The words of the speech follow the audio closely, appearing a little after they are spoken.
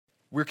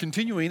We're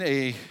continuing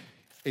a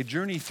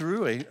journey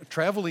through,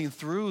 traveling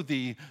through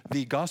the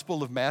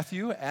Gospel of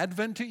Matthew,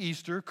 Advent to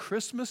Easter,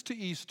 Christmas to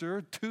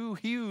Easter, two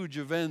huge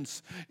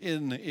events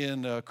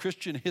in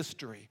Christian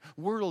history,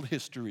 world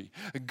history.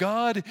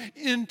 God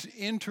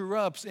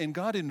interrupts and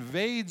God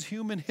invades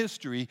human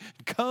history,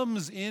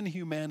 comes in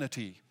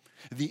humanity,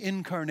 the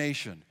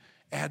incarnation,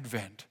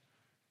 Advent.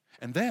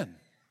 And then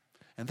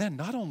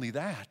not only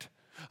that,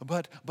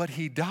 but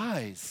he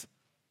dies.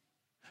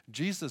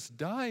 Jesus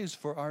dies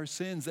for our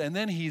sins, and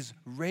then he's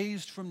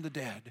raised from the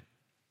dead,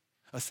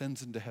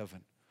 ascends into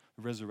heaven,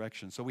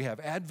 resurrection. So we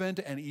have Advent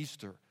and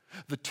Easter,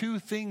 the two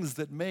things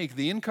that make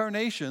the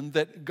incarnation,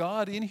 that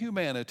God in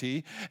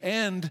humanity,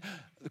 and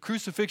the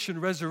crucifixion,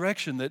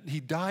 resurrection, that he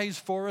dies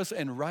for us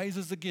and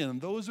rises again.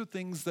 Those are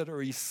things that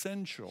are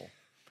essential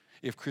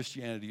if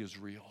Christianity is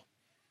real,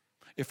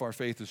 if our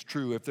faith is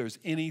true, if there's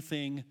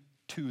anything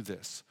to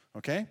this,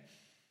 okay?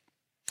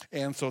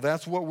 And so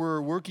that's what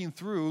we're working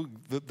through.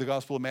 The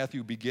Gospel of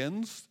Matthew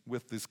begins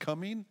with his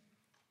coming,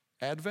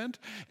 Advent,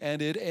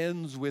 and it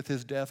ends with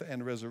his death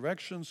and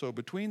resurrection. So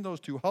between those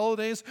two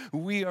holidays,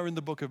 we are in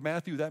the book of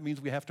Matthew. That means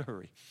we have to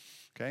hurry,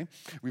 okay?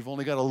 We've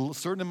only got a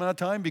certain amount of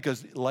time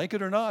because, like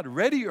it or not,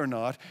 ready or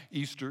not,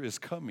 Easter is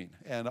coming.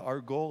 And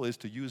our goal is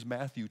to use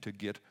Matthew to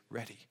get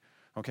ready.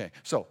 Okay,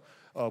 so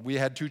we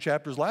had 2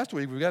 chapters last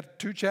week. We've got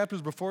 2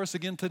 chapters before us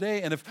again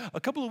today. And if a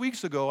couple of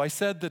weeks ago I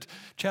said that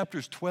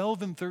chapters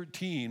 12 and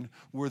 13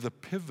 were the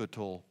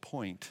pivotal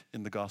point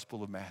in the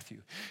Gospel of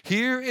Matthew.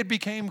 Here it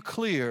became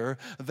clear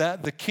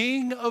that the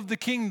King of the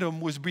kingdom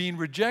was being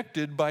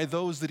rejected by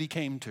those that he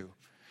came to.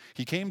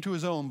 He came to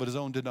his own, but his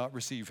own did not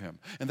receive him.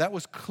 And that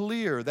was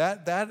clear.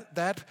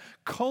 That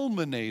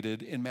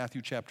culminated in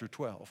Matthew chapter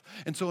 12.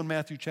 And so in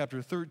Matthew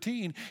chapter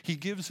 13, he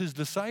gives his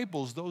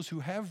disciples, those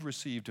who have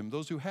received him,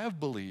 those who have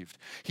believed,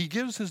 he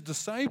gives his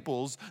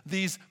disciples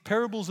these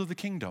parables of the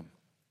kingdom.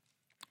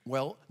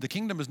 Well, the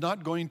kingdom is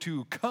not going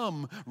to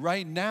come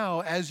right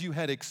now as you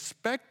had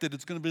expected.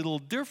 It's going to be a little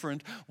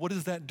different. What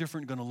is that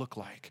different going to look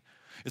like?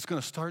 It's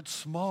going to start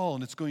small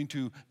and it's going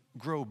to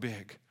grow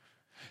big.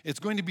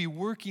 It's going to be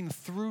working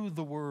through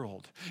the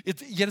world.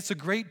 Yet it's a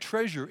great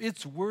treasure.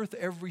 It's worth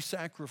every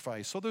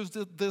sacrifice. So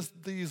there's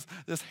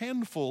this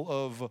handful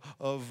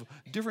of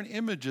different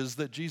images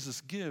that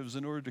Jesus gives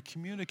in order to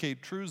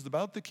communicate truths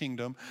about the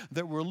kingdom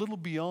that were a little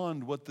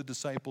beyond what the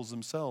disciples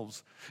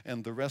themselves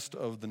and the rest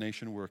of the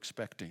nation were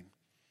expecting.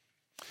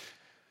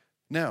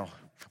 Now,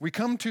 we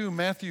come to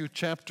Matthew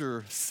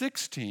chapter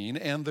 16,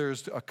 and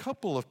there's a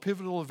couple of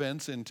pivotal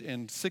events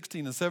in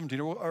 16 and 17,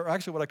 or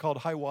actually what I called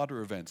high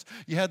water events.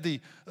 You had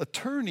a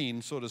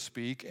turning, so to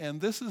speak, and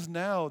this is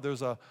now,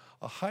 there's a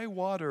high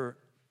water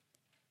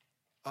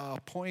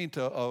point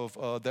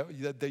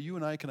that you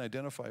and I can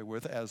identify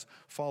with as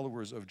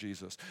followers of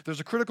Jesus. There's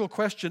a critical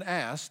question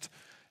asked,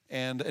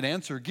 and an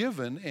answer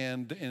given,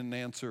 and an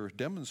answer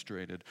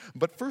demonstrated.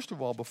 But first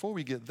of all, before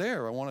we get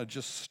there, I want to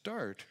just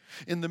start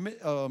at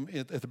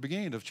the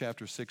beginning of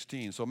chapter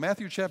 16. So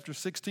Matthew chapter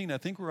 16, I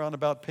think we're on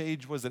about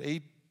page, was it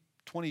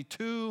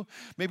 822?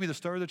 Maybe the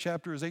start of the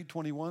chapter is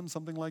 821,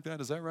 something like that.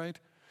 Is that right?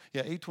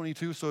 Yeah,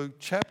 822. So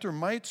chapter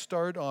might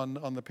start on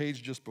the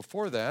page just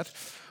before that.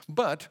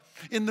 But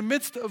in the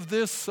midst of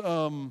this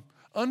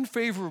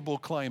unfavorable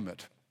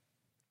climate,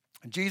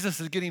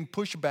 Jesus is getting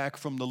pushback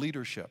from the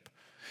leadership.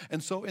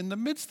 And so in the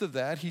midst of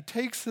that, he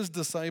takes his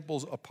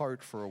disciples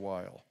apart for a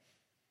while.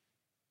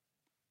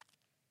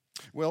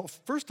 Well,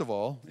 first of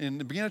all, in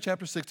the beginning of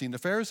chapter 16, the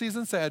Pharisees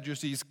and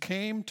Sadducees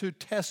came to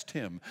test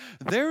him.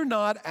 They're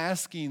not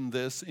asking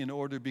this in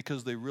order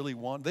because they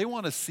want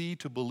to see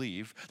to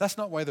believe. That's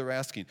not why they're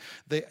asking.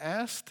 They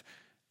asked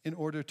in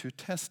order to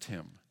test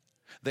him.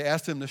 They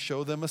asked him to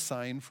show them a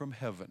sign from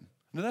heaven.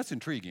 Now that's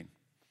intriguing.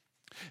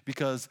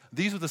 Because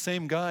these are the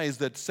same guys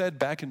that said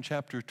back in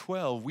chapter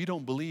 12, we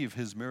don't believe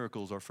his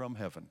miracles are from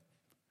heaven.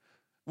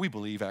 We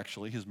believe,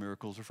 actually, his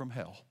miracles are from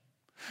hell.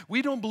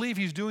 We don't believe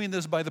he's doing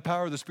this by the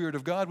power of the Spirit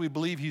of God. We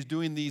believe he's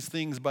doing these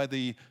things by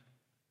the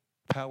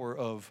power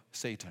of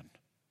Satan.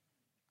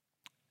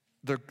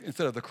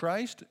 Instead of the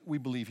Christ, we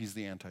believe he's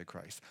the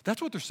Antichrist.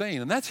 That's what they're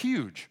saying, and that's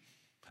huge.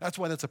 That's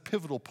why that's a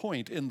pivotal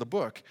point in the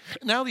book.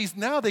 Now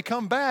they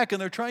come back and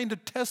they're trying to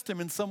test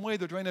him in some way.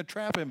 They're trying to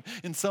trap him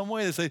in some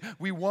way. They say,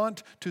 we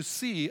want to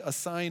see a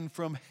sign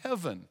from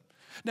heaven.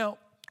 Now,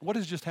 what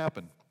has just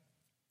happened?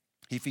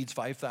 He feeds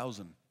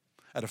 5,000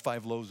 out of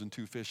 5 loaves and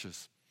 2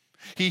 fishes.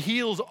 He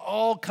heals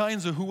all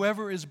kinds of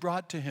whoever is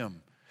brought to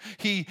him.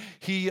 He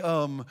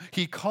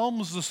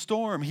calms the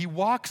storm. He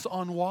walks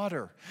on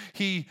water.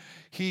 He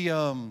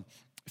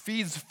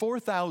feeds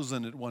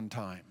 4,000 at one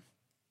time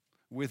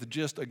with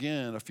just,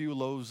 again, a few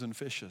loaves and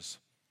fishes.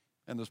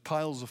 And there's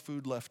piles of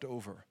food left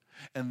over.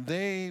 And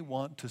they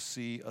want to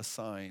see a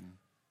sign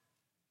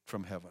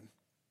from heaven.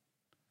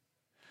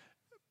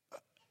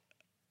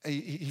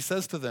 He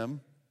says to them,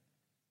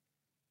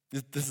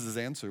 this is his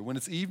answer, when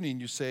it's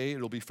evening, you say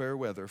it'll be fair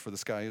weather, for the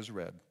sky is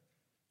red.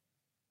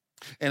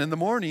 And in the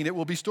morning, it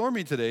will be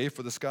stormy today,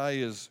 for the sky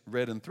is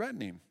red and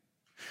threatening.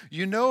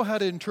 You know how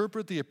to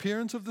interpret the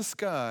appearance of the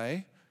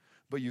sky,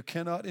 but you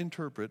cannot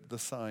interpret the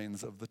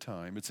signs of the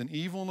time. It's an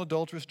evil and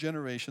adulterous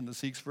generation that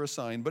seeks for a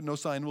sign, but no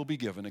sign will be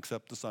given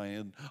except the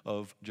sign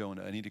of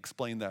Jonah. And he'd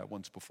explained that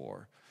once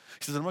before.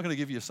 He says, I'm not going to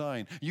give you a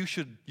sign. You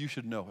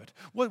should know it.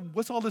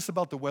 What's all this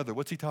about the weather?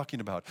 What's he talking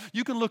about?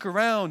 You can look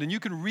around and you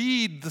can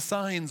read the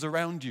signs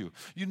around you.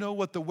 You know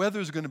what the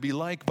weather's going to be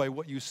like by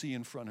what you see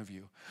in front of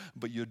you.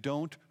 But you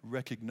don't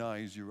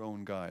recognize your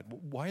own God.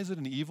 Why is it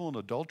an evil and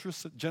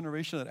adulterous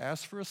generation that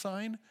asks for a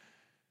sign?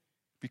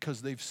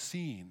 Because they've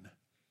seen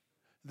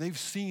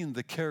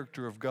the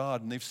character of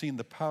God, and they've seen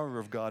the power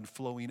of God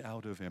flowing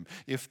out of him.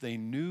 If they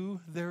knew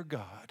their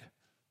God,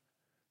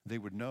 they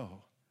would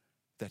know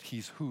that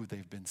he's who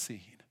they've been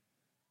seeing.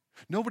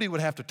 Nobody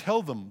would have to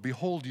tell them,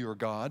 behold your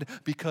God,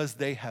 because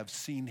they have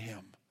seen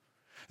him.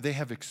 They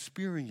have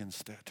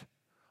experienced it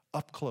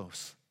up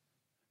close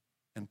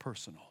and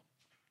personal.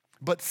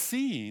 But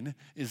seeing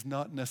is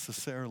not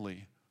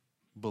necessarily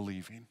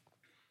believing.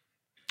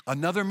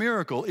 Another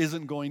miracle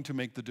isn't going to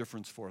make the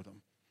difference for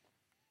them.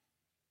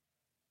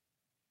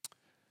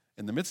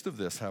 In the midst of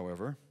this,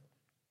 however,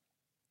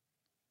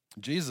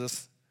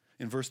 Jesus,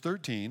 in verse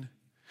 13,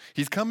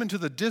 he's come into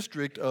the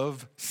district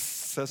of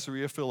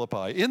Caesarea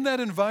Philippi. In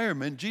that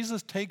environment,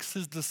 Jesus takes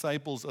his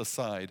disciples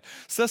aside.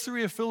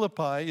 Caesarea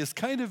Philippi is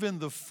kind of in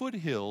the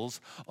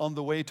foothills on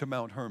the way to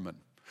Mount Hermon.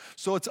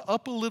 So it's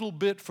up a little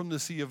bit from the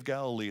Sea of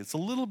Galilee. It's a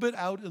little bit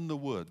out in the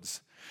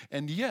woods.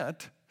 And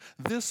yet,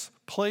 this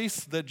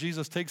place that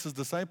Jesus takes his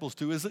disciples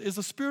to is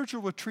a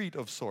spiritual retreat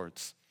of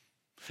sorts.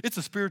 It's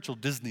a spiritual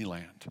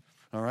Disneyland.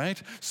 All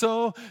right?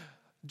 So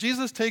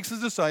Jesus takes his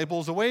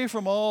disciples away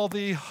from all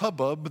the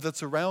hubbub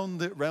that's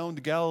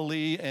around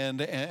Galilee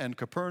and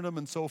Capernaum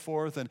and so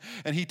forth,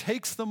 and he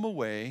takes them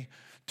away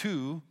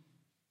to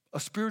a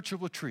spiritual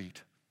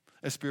retreat,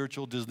 a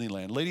spiritual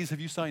Disneyland. Ladies, have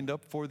you signed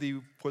up for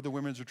the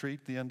women's retreat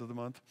at the end of the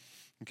month?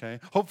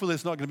 Okay. Hopefully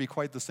it's not going to be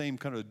quite the same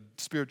kind of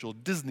spiritual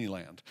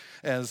Disneyland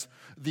as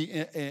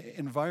the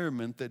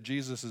environment that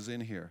Jesus is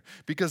in here.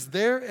 Because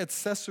there at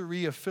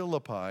Caesarea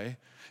Philippi,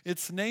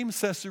 it's named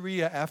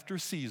Caesarea after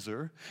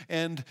Caesar,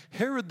 and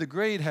Herod the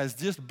Great has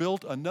just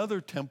built another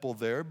temple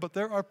there, but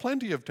there are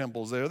plenty of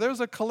temples there. There's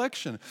a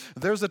collection.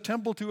 There's a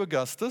temple to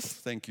Augustus.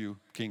 Thank you,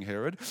 King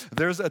Herod.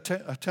 There's a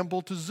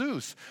temple to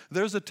Zeus.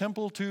 There's a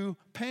temple to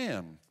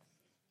Pan.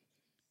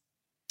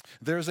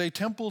 There's a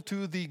temple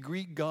to the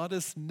Greek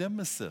goddess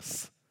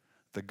Nemesis,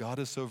 the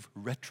goddess of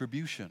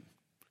retribution.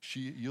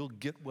 You'll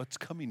get what's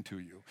coming to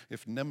you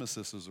if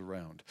Nemesis is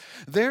around.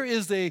 There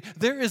is a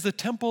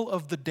temple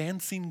of the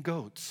dancing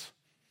goats,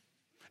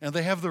 and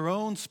they have their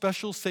own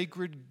special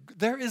sacred.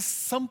 There is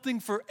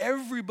something for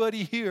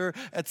everybody here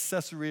at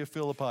Caesarea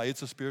Philippi.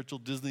 It's a spiritual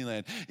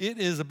Disneyland. It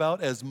is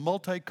about as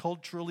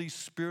multiculturally,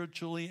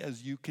 spiritually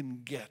as you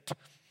can get.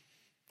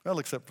 Well,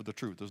 except for the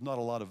truth. There's not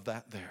a lot of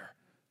that there.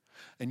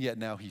 And yet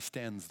now he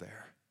stands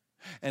there.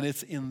 And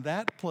it's in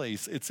that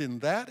place, it's in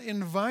that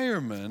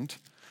environment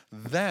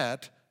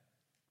that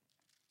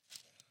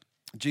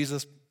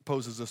Jesus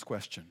poses this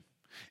question.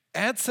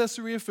 At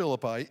Caesarea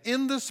Philippi,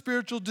 in this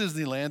spiritual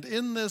Disneyland,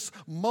 in this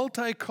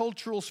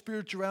multicultural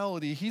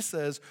spirituality, he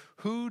says,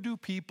 who do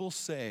people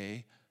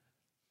say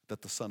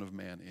that the Son of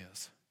Man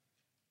is?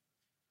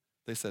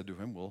 They said to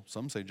him, well,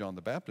 some say John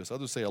the Baptist,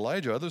 others say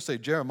Elijah, others say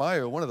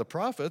Jeremiah, one of the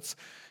prophets.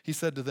 He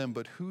said to them,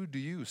 but who do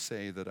you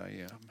say that I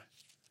am?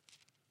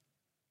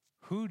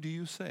 Who do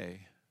you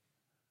say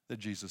that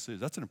Jesus is?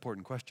 That's an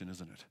important question,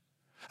 isn't it?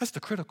 That's the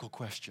critical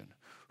question.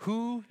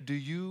 Who do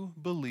you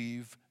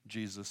believe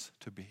Jesus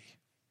to be?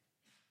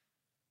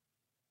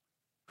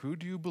 Who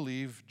do you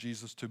believe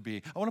Jesus to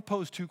be? I want to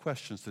pose two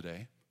questions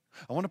today.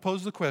 I want to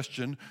pose the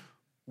question,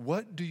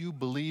 what do you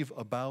believe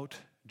about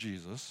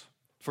Jesus,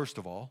 first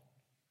of all?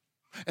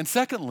 And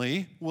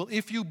secondly, well,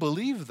 if you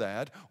believe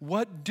that,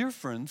 what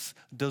difference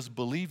does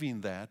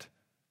believing that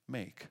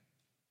make?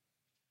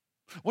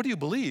 What do you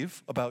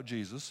believe about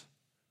Jesus,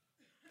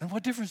 and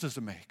what difference does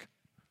it make?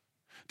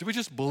 Do we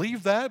just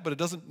believe that, but it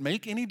doesn't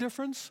make any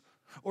difference?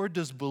 Or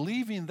does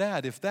believing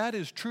that, if that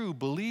is true,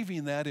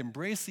 believing that,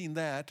 embracing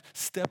that,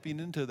 stepping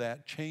into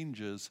that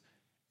changes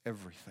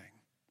everything?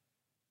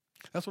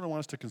 That's what I want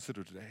us to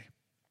consider today.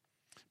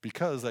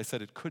 Because I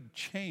said it could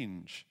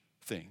change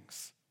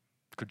things.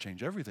 It could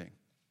change everything.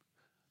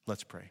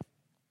 Let's pray.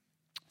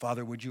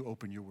 Father, would you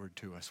open your word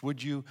to us?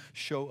 Would you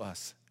show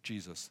us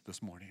Jesus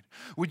this morning?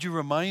 Would you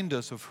remind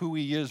us of who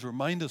he is?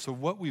 Remind us of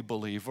what we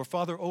believe? Or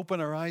Father, open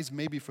our eyes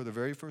maybe for the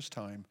very first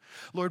time.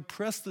 Lord,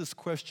 press this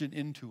question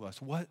into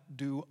us. What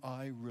do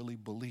I really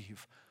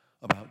believe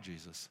about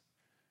Jesus?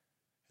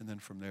 And then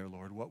from there,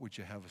 Lord, what would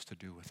you have us to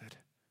do with it?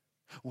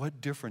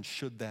 What difference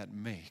should that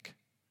make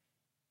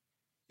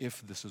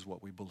if this is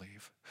what we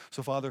believe?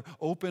 So Father,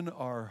 open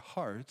our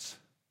hearts.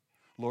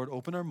 Lord,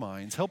 open our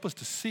minds. Help us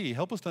to see.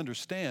 Help us to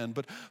understand.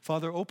 But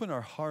Father, open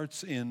our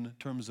hearts in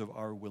terms of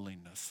our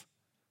willingness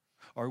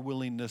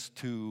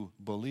to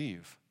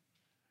believe,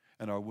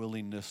 and our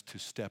willingness to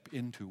step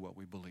into what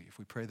we believe.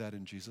 We pray that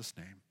in Jesus'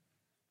 name.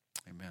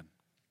 Amen.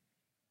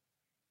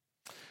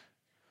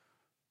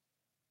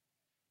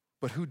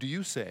 But who do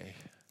you say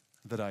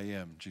that I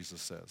am, Jesus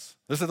says.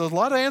 Listen, there's a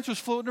lot of answers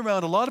floating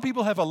around. A lot of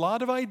people have a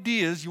lot of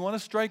ideas. You want to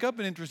strike up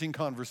an interesting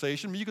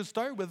conversation, but you can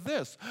start with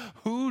this.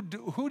 Who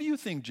do you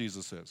think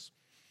Jesus is?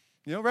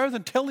 Rather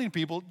than telling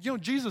people,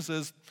 Jesus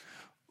is,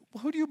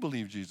 well, who do you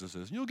believe Jesus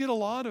is? And you'll get a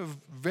lot of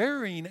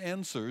varying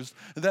answers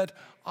that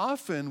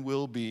often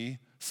will be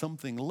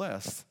something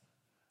less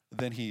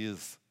than he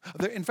is.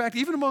 In fact,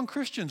 even among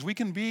Christians, we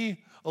can be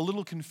a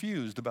little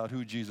confused about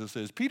who Jesus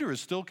is. Peter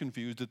is still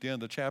confused at the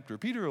end of the chapter.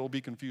 Peter will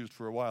be confused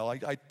for a while.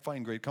 I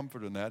find great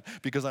comfort in that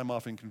because I'm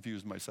often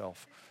confused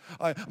myself.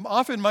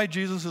 Often my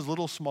Jesus is a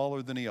little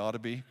smaller than he ought to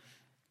be.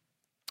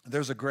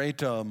 There's a great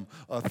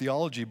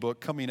theology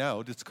book coming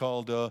out. It's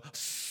called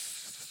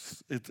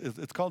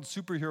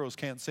Superheroes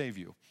Can't Save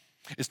You.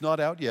 It's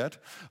not out yet.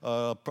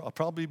 I'll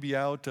probably be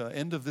out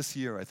end of this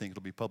year, I think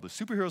it'll be published.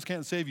 Superheroes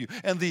Can't Save You.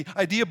 And the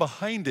idea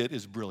behind it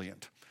is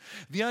brilliant.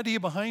 The idea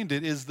behind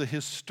it is the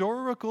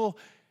historical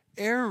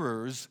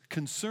errors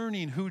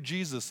concerning who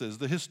Jesus is,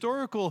 the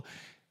historical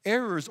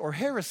errors or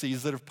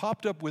heresies that have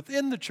popped up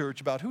within the church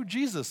about who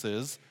Jesus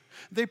is,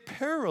 they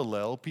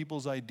parallel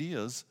people's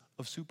ideas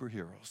of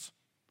superheroes.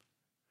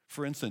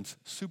 For instance,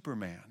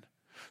 Superman.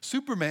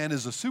 Superman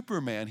is a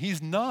Superman.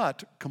 He's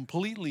not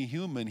completely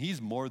human.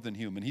 He's more than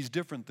human. He's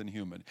different than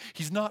human.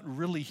 He's not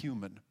really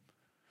human.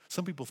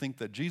 Some people think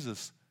that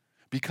Jesus,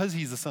 because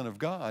he's the Son of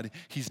God,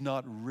 he's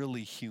not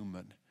really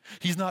human.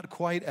 He's not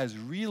quite as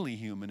really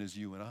human as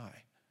you and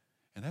I.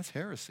 And that's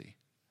heresy.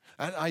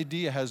 That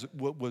idea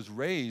was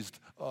raised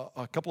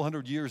a couple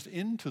hundred years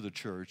into the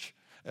church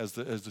as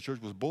the church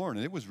was born,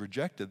 and it was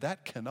rejected.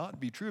 That cannot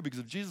be true because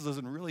if Jesus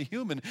isn't really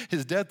human,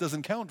 his death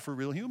doesn't count for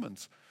real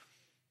humans.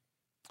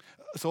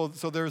 So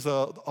there's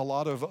a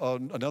lot of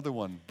another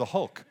one, the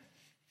Hulk.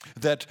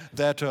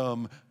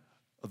 The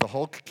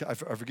Hulk, I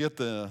forget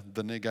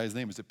the guy's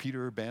name. Is it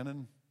Peter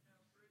Bannon?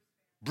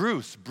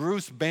 Bruce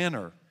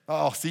Banner.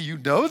 Oh, see, you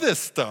know this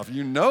stuff.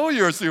 You know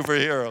your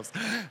superheroes.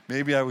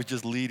 Maybe I was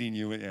just leading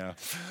you. Yeah.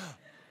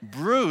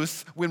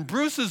 Bruce, when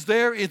Bruce is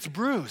there, it's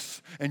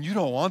Bruce. And you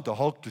don't want the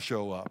Hulk to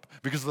show up.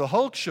 Because if the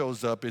Hulk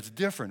shows up, it's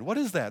different. What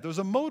is that? There's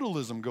a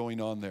modalism going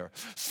on there.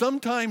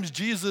 Sometimes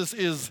Jesus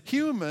is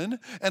human,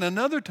 and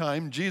another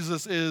time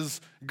Jesus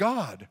is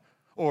God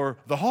or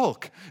the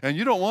Hulk. And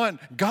you don't want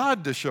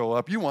God to show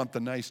up. You want the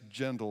nice,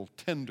 gentle,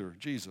 tender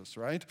Jesus,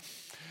 right?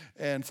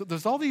 And so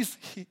there's all these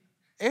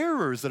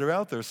errors that are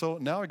out there. So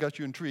now I got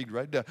you intrigued,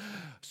 right?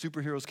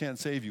 Superheroes Can't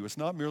Save You. It's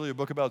not merely a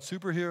book about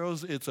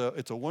superheroes.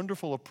 It's a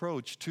wonderful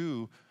approach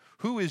to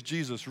who is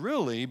Jesus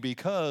really,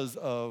 because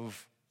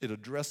of it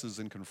addresses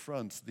and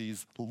confronts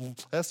these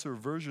lesser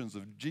versions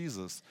of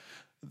Jesus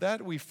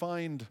that we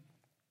find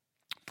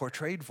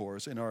portrayed for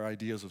us in our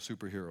ideas of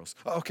superheroes.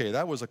 Okay,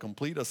 that was a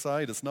complete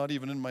aside. It's not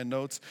even in my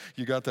notes.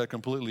 You got that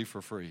completely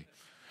for free.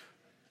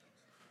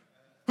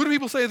 Who do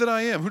people say that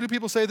I am? Who do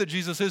people say that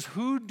Jesus is?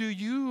 Who do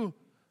you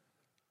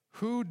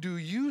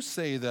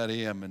say that I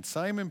am? And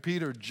Simon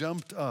Peter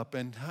jumped up,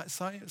 and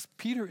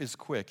Peter is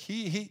quick.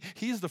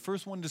 He's the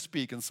first one to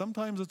speak, and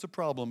sometimes it's a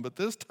problem, but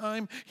this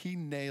time he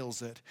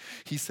nails it.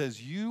 He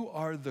says, you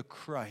are the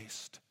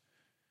Christ.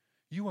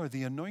 You are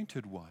the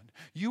anointed one.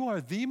 You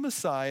are the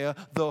Messiah,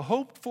 the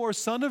hoped-for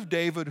Son of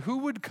David who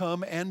would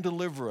come and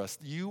deliver us.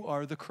 You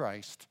are the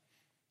Christ.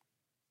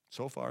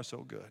 So far,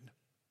 so good.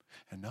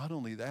 And not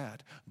only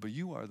that, but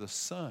you are the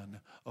Son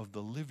of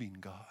the living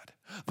God.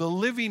 The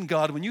living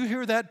God. When you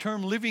hear that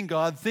term living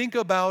God, think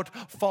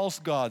about false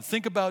gods.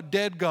 Think about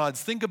dead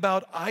gods. Think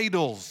about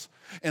idols.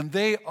 And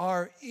they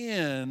are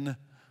in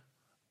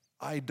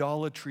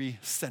idolatry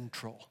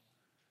central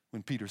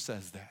when Peter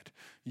says that.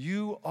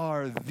 You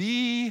are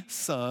the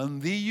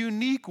Son, the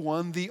unique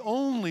one, the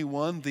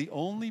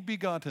only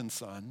begotten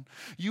Son.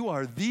 You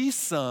are the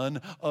Son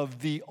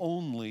of the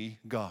only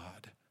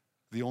God,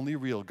 the only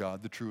real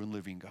God, the true and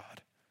living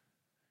God.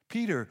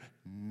 Peter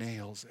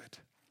nails it.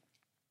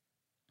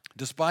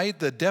 Despite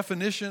the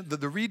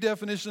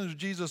redefinition of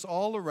Jesus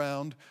all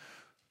around,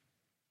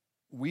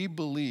 we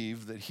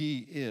believe that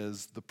he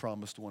is the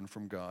promised one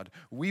from God.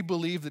 We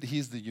believe that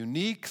he's the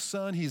unique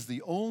Son. He's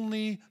the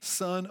only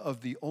Son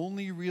of the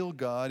only real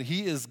God.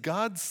 He is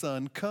God's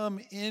Son come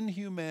in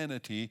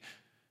humanity.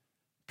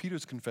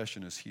 Peter's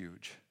confession is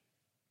huge.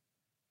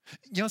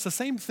 It's the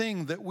same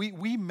thing that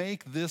we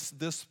make this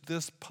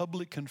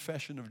public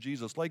confession of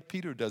Jesus like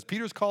Peter does.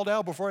 Peter's called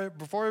out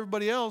before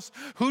everybody else.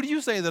 Who do you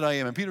say that I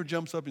am? And Peter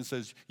jumps up and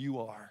says, you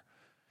are.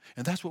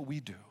 And that's what we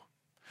do.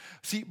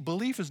 See,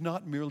 belief is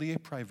not merely a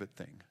private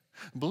thing.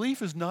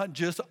 Belief is not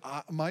just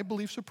my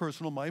beliefs are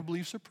personal, my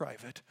beliefs are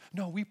private.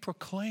 No, we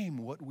proclaim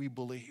what we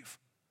believe.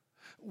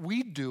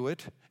 We do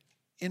it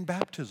in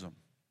baptism.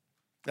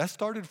 That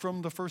started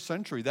from the first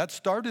century. That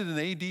started in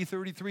AD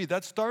 33.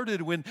 That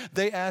started when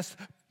they asked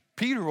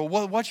Peter,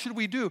 well, what should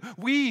we do?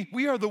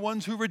 We are the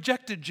ones who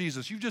rejected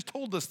Jesus. You just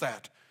told us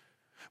that.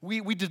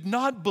 We did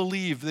not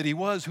believe that he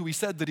was who he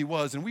said that he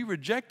was, and we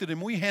rejected him.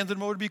 We handed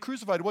him over to be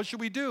crucified. What should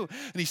we do?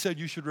 And he said,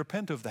 you should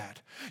repent of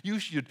that. You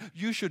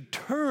should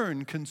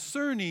turn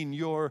concerning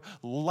your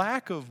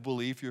lack of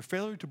belief, your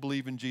failure to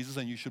believe in Jesus,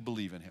 and you should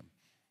believe in him.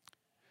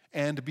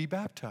 and be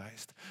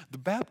baptized. The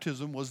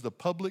baptism was the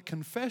public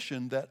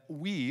confession that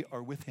we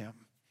are with him.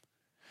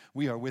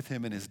 We are with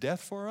him in his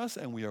death for us,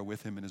 and we are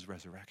with him in his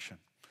resurrection.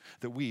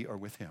 That we are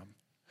with him.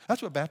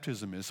 That's what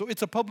baptism is. So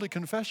it's a public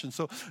confession.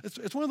 So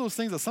it's one of those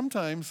things that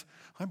sometimes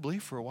I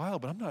believe for a while,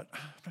 but I'm not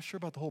sure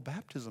about the whole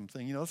baptism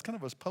thing. You know, it's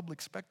kind of a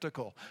public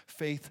spectacle.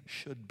 Faith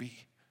should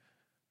be.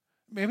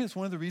 Maybe it's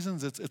one of the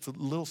reasons it's a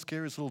little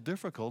scary, it's a little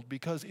difficult,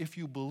 because if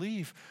you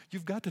believe,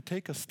 you've got to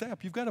take a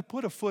step. You've got to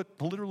put a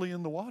foot literally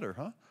in the water,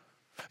 huh?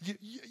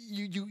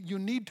 You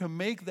need to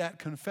make that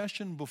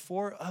confession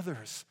before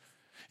others.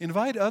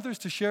 Invite others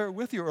to share it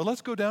with you, or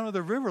let's go down to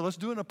the river, let's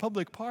do it in a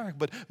public park,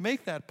 but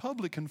make that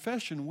public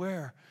confession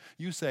where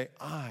you say,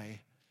 I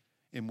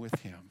am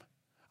with him.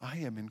 I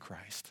am in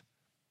Christ.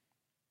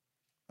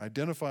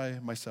 Identify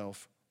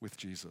myself with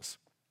Jesus.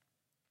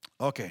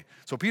 Okay,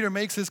 so Peter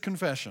makes his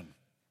confession.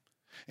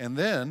 And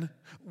then,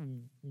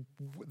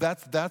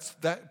 that's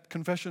that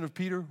confession of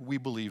Peter, we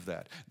believe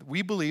that.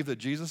 We believe that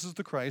Jesus is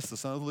the Christ, the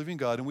Son of the living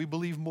God, and we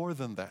believe more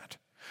than that.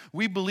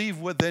 We believe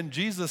what then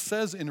Jesus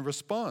says in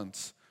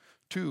response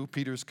to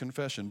Peter's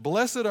confession.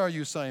 Blessed are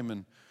you,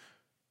 Simon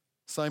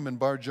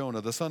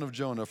Bar-Jonah, the son of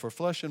Jonah, for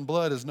flesh and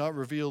blood has not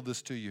revealed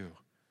this to you,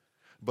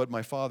 but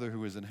my Father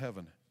who is in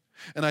heaven.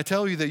 And I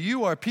tell you that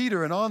you are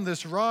Peter, and on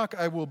this rock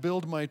I will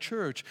build my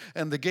church,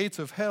 and the gates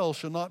of hell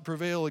shall not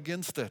prevail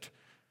against it.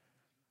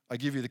 I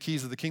give you the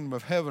keys of the kingdom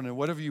of heaven, and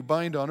whatever you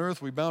bind on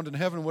earth will be bound in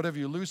heaven, whatever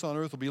you loose on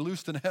earth will be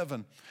loosed in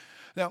heaven.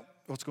 Now,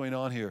 what's going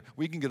on here?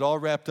 We can get all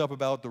wrapped up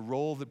about the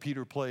role that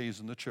Peter plays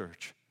in the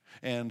church,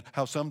 and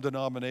how some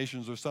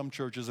denominations or some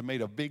churches have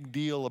made a big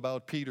deal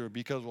about Peter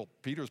because, well,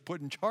 Peter's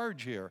put in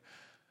charge here.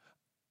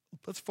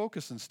 Let's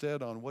focus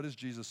instead on what does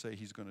Jesus say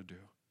he's going to do.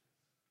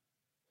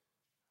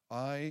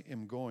 I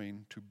am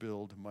going to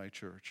build my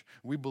church.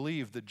 We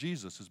believe that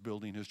Jesus is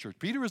building his church.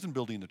 Peter isn't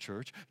building the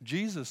church.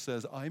 Jesus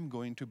says, I'm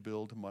going to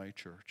build my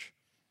church.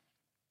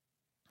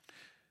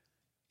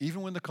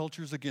 Even when the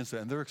culture is against it,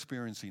 and they're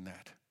experiencing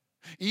that.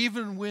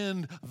 Even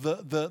when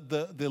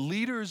the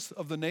leaders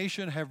of the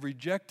nation have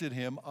rejected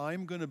him,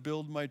 I'm going to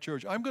build my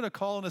church. I'm going to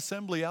call an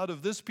assembly out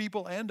of this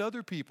people and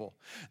other people.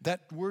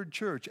 That word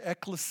church,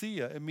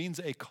 ecclesia, it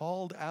means a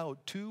called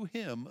out to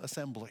him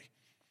assembly.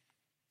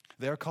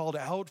 They're called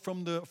out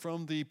from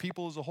the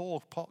people as a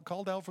whole,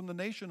 called out from the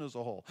nation as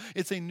a whole.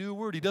 It's a new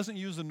word. He doesn't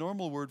use the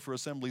normal word for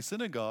assembly,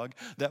 synagogue.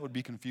 That would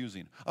be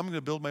confusing. I'm going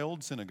to build my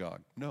old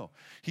synagogue. No.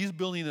 He's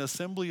building an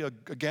assembly, a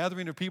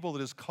gathering of people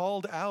that is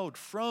called out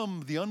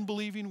from the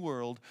unbelieving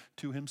world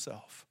to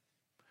himself.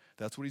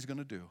 That's what he's going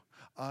to do.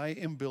 I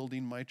am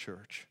building my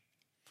church.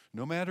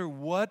 No matter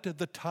what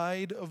the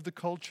tide of the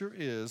culture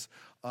is,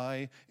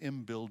 I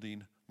am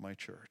building my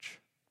church.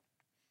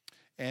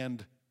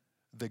 And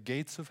the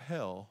gates of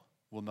hell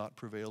will not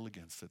prevail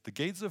against it. The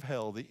gates of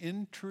hell, the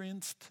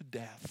entrance to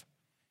death.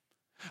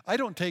 I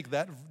don't take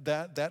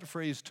that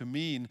phrase to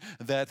mean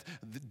that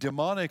the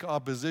demonic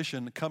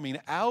opposition coming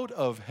out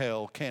of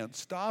hell can't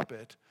stop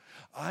it.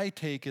 I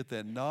take it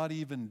that not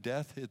even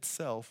death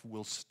itself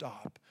will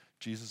stop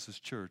Jesus'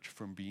 church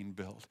from being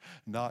built.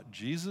 Not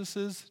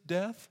Jesus'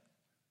 death,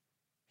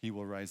 he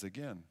will rise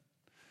again.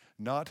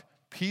 Not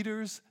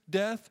Peter's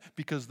death,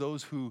 because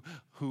those who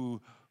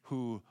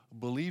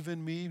believe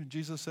in me,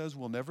 Jesus says,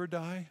 will never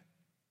die.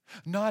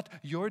 Not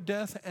your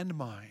death and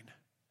mine.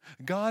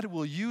 God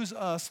will use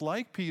us,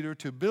 like Peter,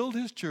 to build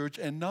his church,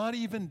 and not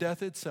even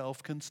death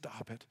itself can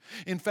stop it.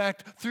 In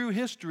fact, through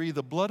history,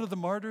 the blood of the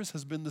martyrs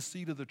has been the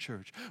seed of the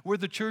church. Where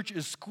the church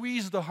is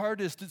squeezed the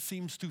hardest, it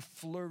seems to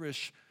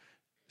flourish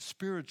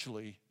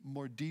spiritually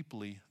more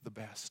deeply the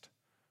best.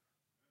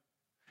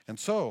 And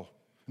so,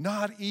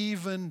 not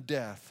even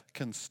death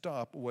can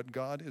stop what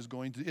God is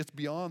going to do. It's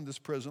beyond this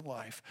present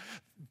life.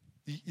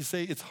 You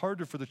say it's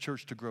harder for the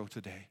church to grow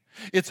today.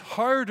 It's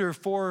harder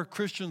for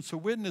Christians to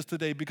witness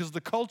today because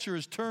the culture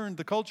is turned,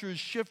 the culture is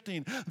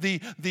shifting,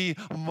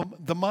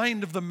 the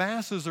mind of the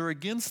masses are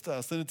against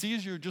us, and it's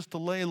easier just to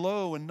lay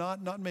low and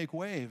not make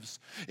waves.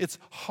 It's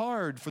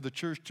hard for the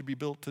church to be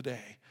built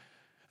today.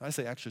 I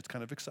say actually it's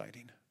kind of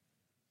exciting.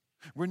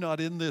 We're not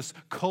in this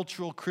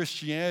cultural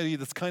Christianity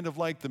that's kind of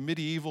like the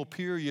medieval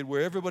period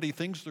where everybody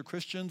thinks they're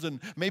Christians and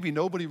maybe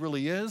nobody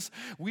really is.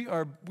 We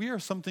are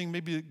something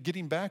maybe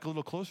getting back a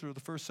little closer to the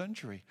first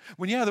century.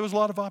 When, there was a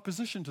lot of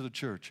opposition to the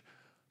church.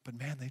 But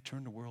man, they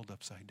turned the world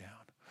upside down.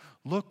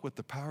 Look what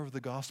the power of the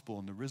gospel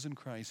and the risen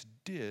Christ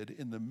did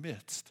in the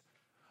midst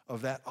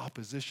of that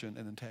opposition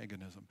and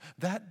antagonism.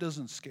 That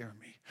doesn't scare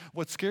me.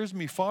 What scares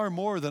me far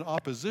more than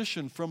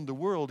opposition from the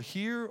world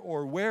here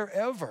or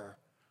wherever,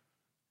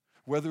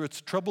 whether it's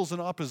troubles and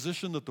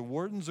opposition that the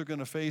Whartons are going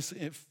to face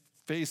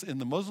in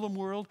the Muslim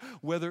world,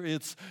 whether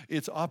it's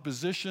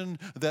opposition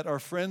that our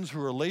friends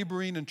who are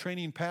laboring and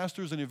training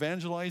pastors and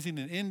evangelizing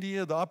in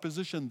India, the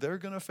opposition they're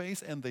going to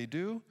face, and they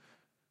do.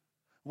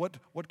 What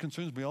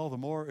concerns me all the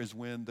more is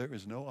when there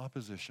is no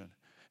opposition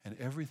and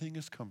everything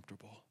is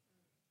comfortable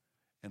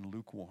and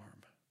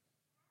lukewarm.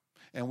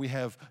 And we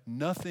have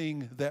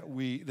nothing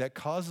that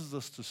causes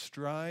us to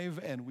strive,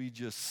 and we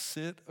just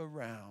sit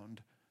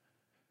around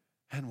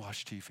and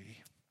watch TV.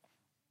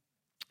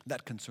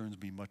 That concerns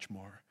me much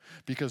more,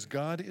 because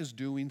God is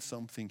doing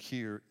something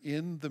here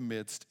in the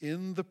midst,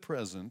 in the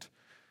present,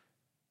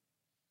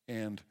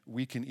 and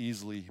we can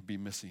easily be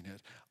missing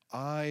it.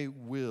 I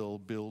will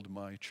build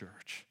my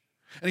church.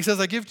 And he says,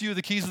 I give to you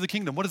the keys of the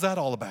kingdom. What is that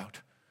all about?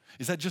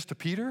 Is that just to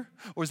Peter?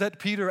 Or is that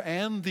Peter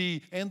and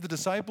the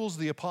disciples,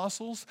 the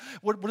apostles?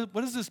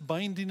 What is this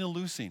binding and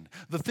loosing?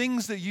 The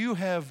things that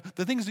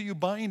you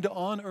bind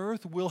on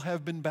earth will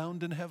have been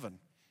bound in heaven.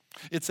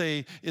 It's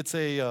a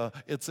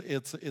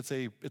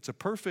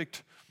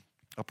perfect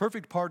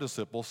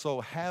participle,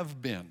 so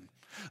have been.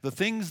 The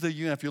things that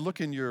if you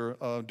look in your,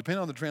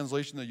 depending on the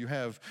translation that you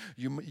have,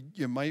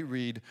 you might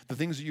read, the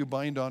things that you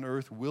bind on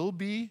earth will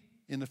be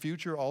in the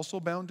future also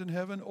bound in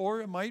heaven,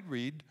 or it might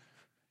read,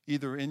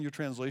 either in your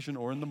translation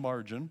or in the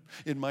margin,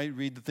 it might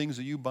read, the things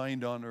that you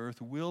bind on earth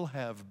will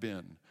have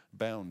been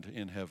bound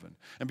in heaven.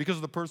 And because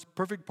of the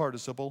perfect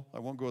participle, I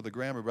won't go with the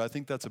grammar, but I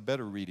think that's a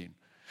better reading.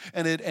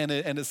 And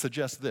it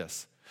suggests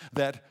this,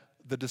 that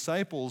the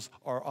disciples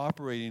are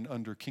operating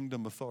under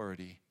kingdom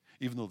authority,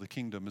 even though the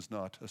kingdom is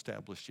not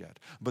established yet.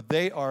 But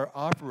they are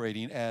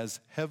operating as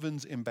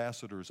heaven's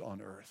ambassadors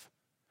on earth.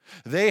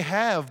 They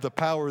have the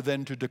power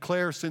then to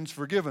declare sins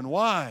forgiven.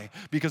 Why?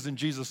 Because in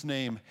Jesus'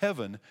 name,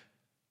 heaven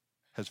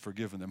has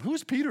forgiven them. Who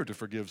is Peter to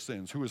forgive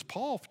sins? Who is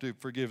Paul to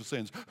forgive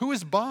sins? Who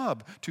is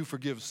Bob to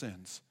forgive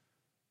sins?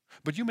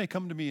 But you may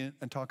come to me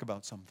and talk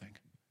about something,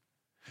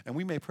 and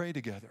we may pray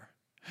together.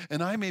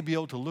 And I may be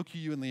able to look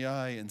you in the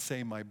eye and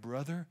say, my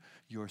brother,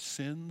 your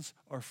sins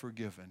are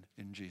forgiven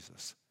in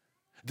Jesus.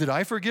 Did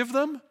I forgive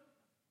them?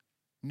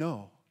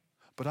 No.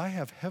 But I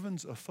have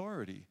heaven's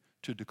authority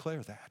to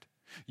declare that.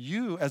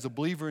 You, as a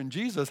believer in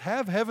Jesus,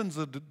 have heaven's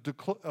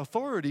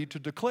authority to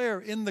declare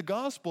in the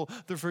gospel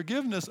the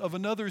forgiveness of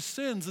another's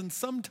sins. And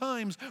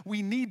sometimes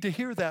we need to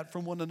hear that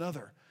from one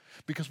another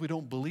because we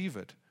don't believe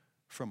it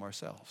from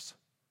ourselves.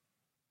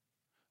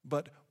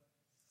 But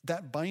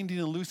that binding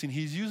and loosing,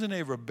 he's using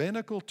a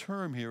rabbinical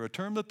term here, a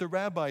term that the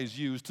rabbis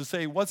use to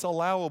say what's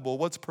allowable,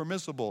 what's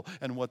permissible,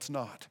 and what's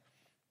not.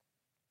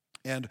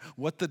 And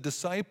what the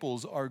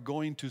disciples are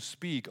going to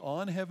speak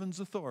on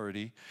heaven's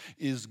authority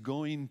is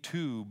going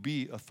to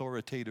be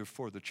authoritative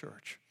for the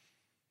church.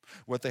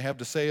 What they have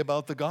to say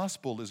about the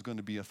gospel is going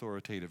to be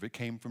authoritative. It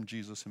came from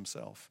Jesus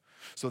himself.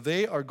 So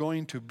they are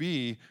going to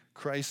be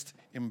Christ's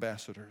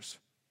ambassadors.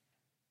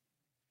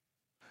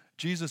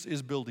 Jesus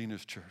is building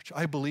his church.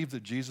 I believe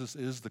that Jesus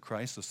is the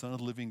Christ, the Son of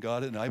the living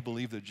God, and I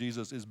believe that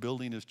Jesus is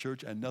building his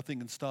church and nothing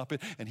can stop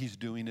it, and he's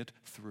doing it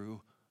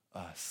through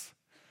us.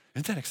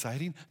 Isn't that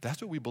exciting?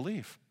 That's what we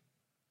believe.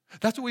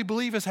 That's what we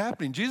believe is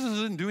happening. Jesus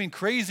isn't doing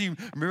crazy,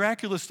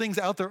 miraculous things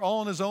out there all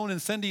on his own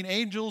and sending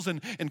angels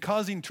and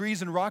causing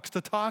trees and rocks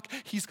to talk.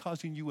 He's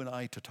causing you and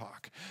I to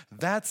talk.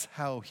 That's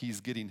how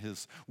he's getting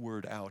his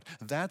word out.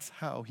 That's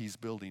how he's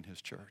building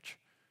his church.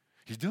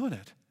 He's doing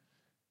it.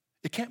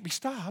 It can't be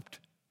stopped.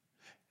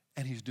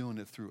 And he's doing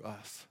it through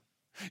us.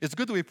 It's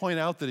good that we point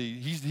out that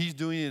he's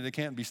doing it and it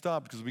can't be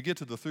stopped, because we get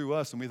to the through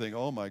us and we think,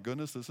 oh my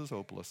goodness, this is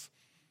hopeless.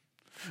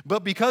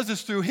 But because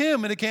it's through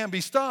him and it can't be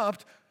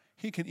stopped,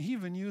 he can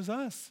even use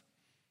us.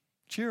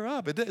 Cheer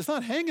up. It's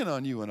not hanging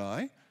on you and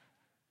I.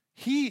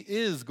 He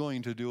is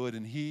going to do it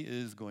and he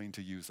is going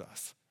to use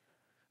us.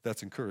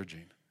 That's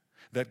encouraging.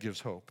 That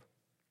gives hope.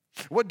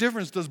 What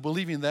difference does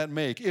believing that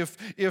make?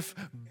 If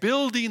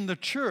building the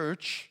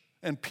church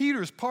and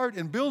Peter's part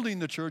in building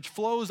the church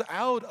flows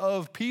out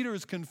of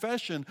Peter's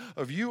confession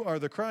of you are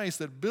the Christ,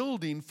 that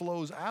building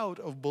flows out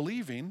of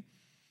believing,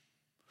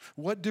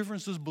 what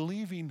difference does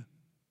believing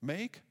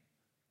make?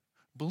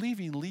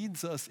 Believing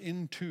leads us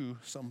into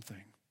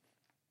something.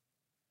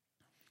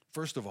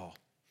 First of all,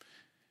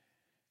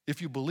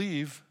 if you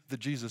believe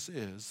that Jesus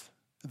is,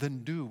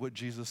 then do what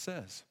Jesus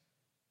says.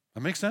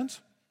 That makes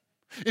sense?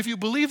 If you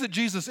believe that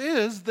Jesus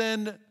is,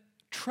 then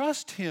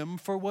trust him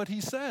for what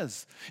he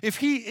says. If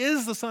he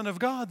is the Son of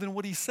God, then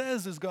what he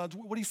says is God's.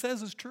 What he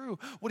says is true.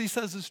 What he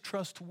says is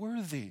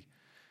trustworthy.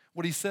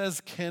 What he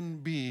says can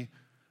be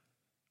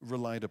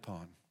relied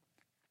upon.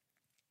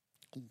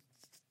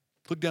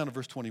 Look down at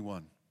verse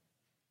 21.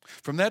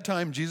 From that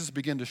time, Jesus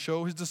began to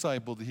show his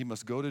disciples that he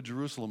must go to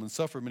Jerusalem and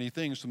suffer many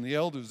things from the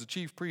elders, the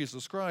chief priests,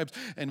 the scribes,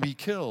 and be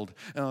killed,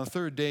 and on the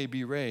third day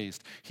be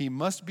raised. He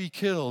must be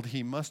killed.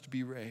 He must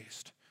be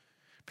raised.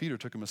 Peter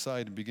took him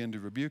aside and began to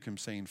rebuke him,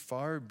 saying,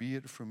 far be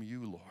it from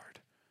you, Lord.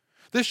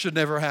 This should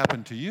never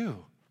happen to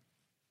you.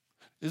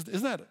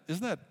 Isn't that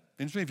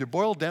interesting? If you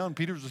boil down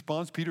Peter's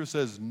response, Peter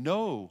says,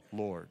 no,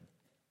 Lord.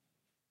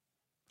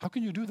 How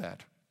can you do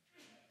that?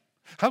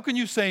 How can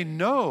you say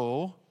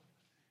no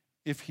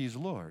if he's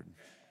Lord?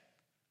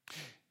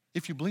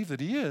 If you believe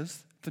that he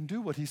is, then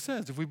do what he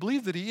says. If we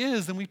believe that he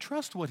is, then we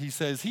trust what he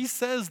says. He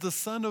says the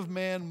Son of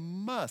Man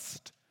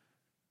must.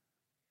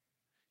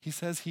 He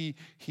says he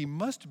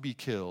must be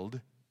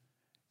killed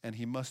and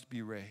he must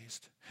be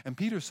raised. And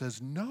Peter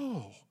says,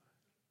 no.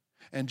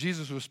 And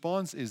Jesus'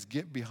 response is,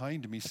 get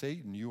behind me,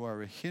 Satan. You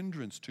are a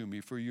hindrance to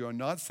me, for you are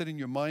not setting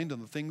your mind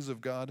on the things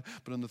of God,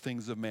 but on the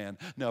things of man.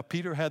 Now,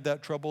 Peter had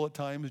that trouble at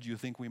times. Do you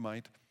think we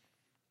might?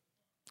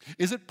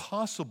 Is it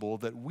possible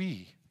that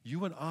we,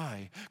 you and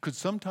I, could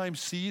sometimes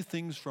see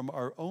things from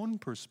our own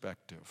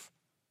perspective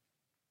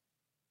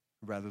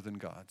rather than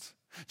God's.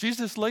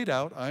 Jesus laid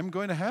out, I'm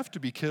going to have to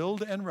be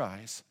killed and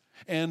rise.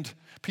 And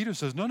Peter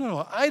says,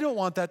 no, I don't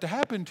want that to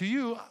happen to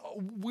you.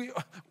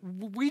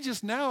 We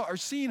just now are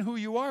seeing who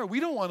you are. We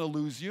don't want to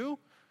lose you.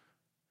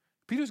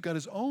 Peter's got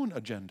his own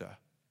agenda.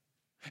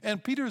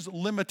 And Peter's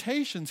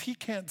limitations, he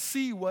can't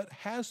see what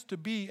has to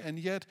be, and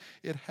yet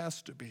it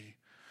has to be.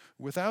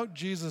 Without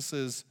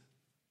Jesus'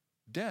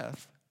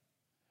 death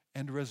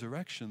and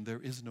resurrection,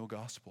 there is no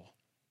gospel.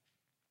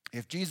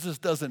 If Jesus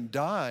doesn't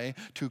die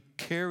to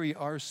carry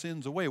our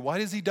sins away, why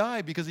does he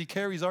die? Because he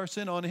carries our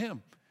sin on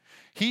him.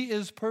 He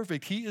is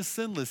perfect. He is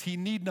sinless. He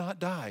need not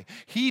die.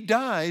 He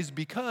dies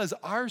because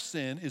our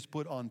sin is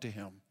put onto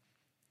him.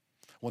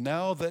 Well,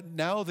 now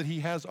that he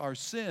has our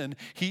sin,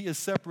 he is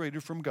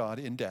separated from God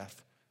in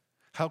death.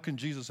 How can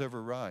Jesus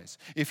ever rise?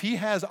 If he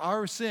has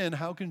our sin,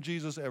 how can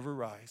Jesus ever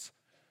rise?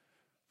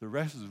 The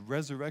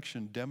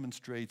resurrection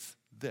demonstrates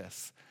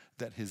this,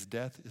 that his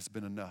death has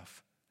been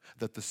enough,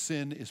 that the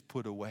sin is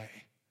put away,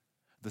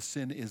 the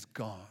sin is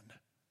gone.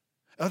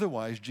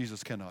 Otherwise,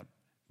 Jesus cannot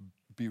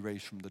be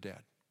raised from the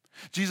dead.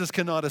 Jesus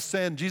cannot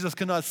ascend. Jesus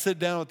cannot sit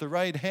down at the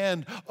right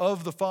hand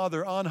of the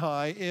Father on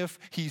high if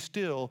he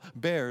still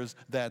bears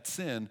that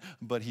sin,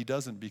 but he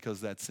doesn't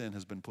because that sin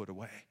has been put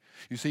away.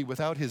 You see,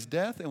 without his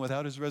death and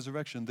without his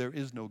resurrection, there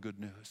is no good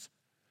news.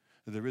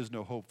 There is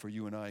no hope for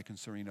you and I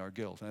concerning our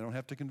guilt. And I don't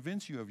have to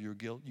convince you of your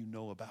guilt. You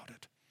know about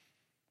it.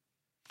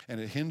 And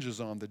it hinges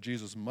on that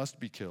Jesus must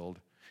be killed,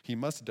 he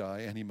must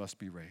die, and he must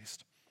be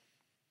raised.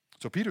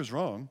 So Peter's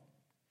wrong.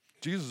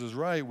 Jesus is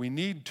right. We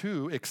need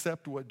to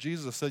accept what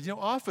Jesus said. You know,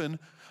 often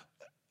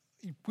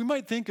we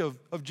might think of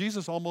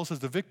Jesus almost as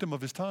the victim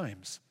of his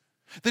times.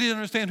 They didn't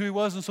understand who he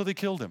was, and so they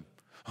killed him.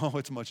 Oh,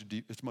 it's much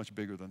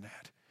bigger than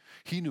that.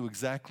 He knew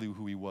exactly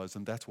who he was,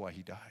 and that's why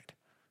he died.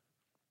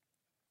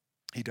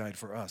 He died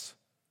for us.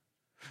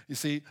 You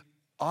see,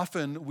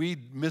 often we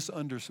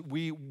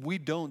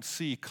don't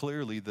see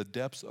clearly the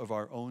depths of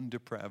our own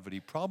depravity.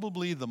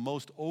 Probably the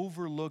most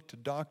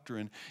overlooked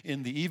doctrine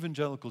in the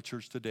evangelical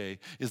church today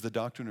is the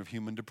doctrine of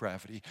human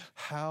depravity.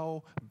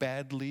 How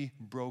badly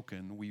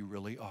broken we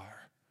really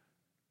are.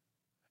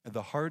 And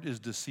the heart is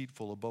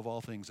deceitful above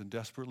all things and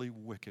desperately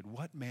wicked.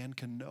 What man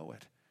can know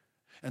it?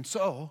 And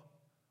so,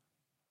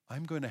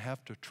 I'm going to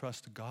have to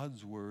trust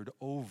God's word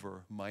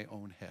over my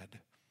own head.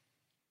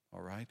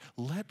 All right?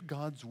 Let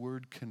God's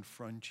word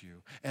confront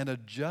you and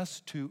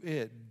adjust to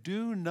it.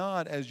 Do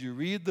not, as you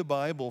read the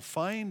Bible,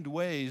 find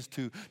ways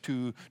to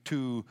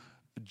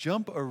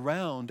jump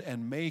around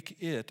and make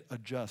it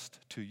adjust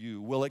to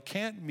you. Well, it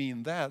can't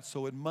mean that,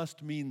 so it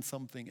must mean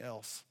something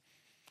else.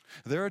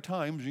 There are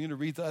times you're going to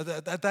read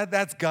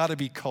that's got to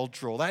be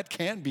cultural. That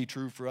can't be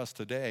true for us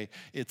today.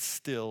 It's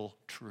still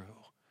true.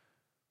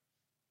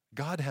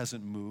 God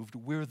hasn't moved.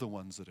 We're the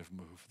ones that have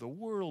moved. The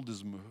world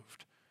has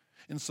moved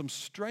in some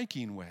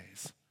striking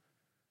ways.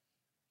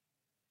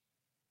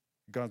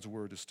 God's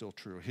word is still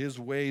true. His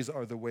ways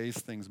are the ways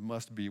things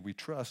must be. We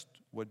trust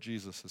what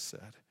Jesus has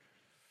said.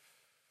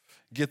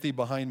 Get thee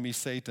behind me,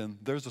 Satan.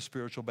 There's a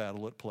spiritual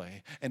battle at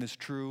play, and it's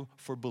true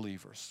for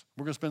believers.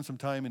 We're going to spend some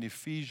time in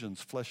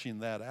Ephesians fleshing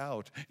that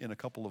out in a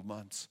couple of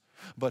months.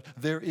 But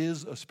there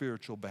is a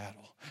spiritual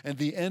battle, and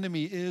the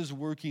enemy is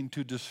working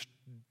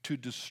to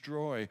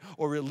destroy,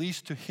 or at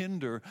least to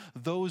hinder,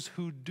 those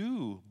who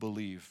do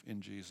believe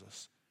in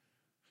Jesus.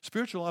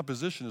 Spiritual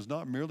opposition is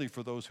not merely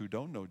for those who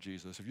don't know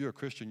Jesus. If you're a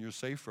Christian, you're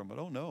safe from it.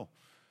 Oh, no.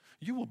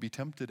 You will be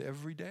tempted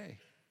every day.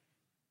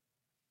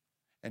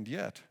 And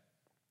yet,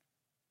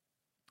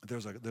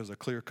 there's a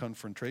clear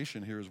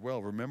confrontation here as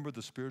well. Remember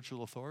the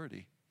spiritual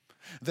authority.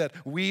 That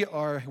we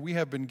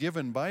have been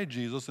given by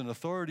Jesus an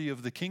authority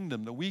of the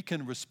kingdom, that we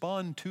can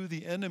respond to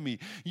the enemy.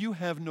 You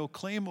have no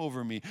claim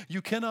over me.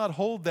 You cannot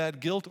hold that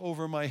guilt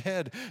over my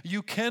head.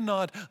 You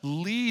cannot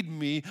lead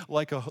me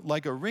like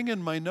a ring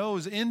in my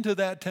nose into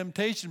that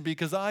temptation,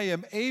 because I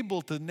am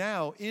able to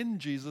now in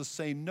Jesus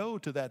say no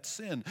to that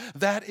sin.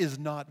 That is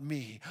not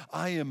me.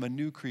 I am a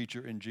new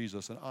creature in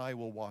Jesus, and I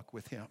will walk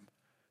with him.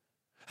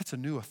 That's a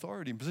new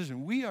authority and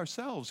position. We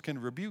ourselves can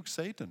rebuke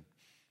Satan.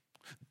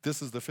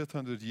 This is the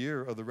 500th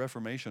year of the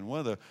Reformation. One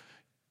of the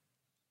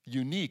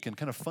unique and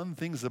kind of fun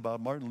things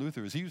about Martin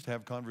Luther is he used to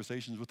have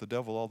conversations with the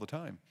devil all the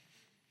time.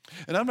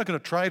 And I'm not going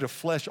to try to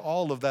flesh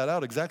all of that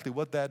out, exactly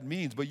what that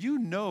means, but you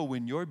know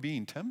when you're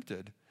being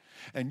tempted,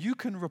 and you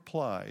can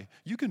reply,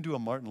 you can do a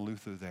Martin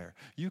Luther there.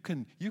 You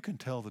can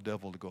tell the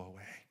devil to go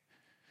away.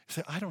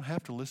 Say, I don't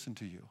have to listen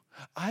to you.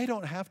 I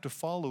don't have to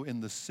follow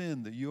in the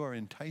sin that you are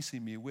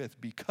enticing me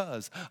with,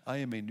 because I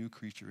am a new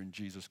creature in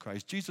Jesus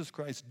Christ. Jesus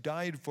Christ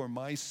died for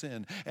my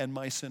sin and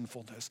my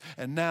sinfulness.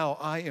 And now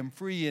I am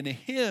free in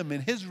him,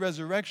 in his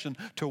resurrection,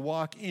 to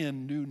walk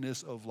in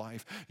newness of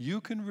life.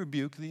 You can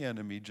rebuke the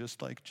enemy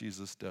just like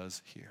Jesus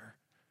does here.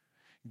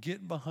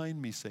 Get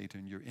behind me,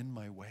 Satan. You're in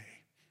my way.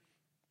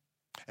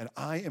 And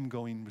I am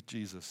going with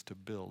Jesus to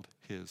build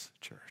his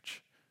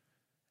church.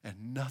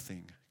 And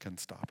nothing can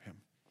stop him.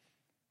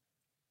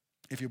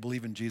 If you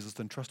believe in Jesus,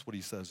 then trust what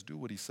he says, do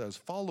what he says,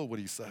 follow what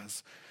he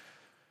says.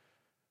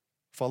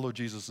 Follow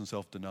Jesus in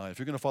self-denial. If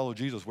you're going to follow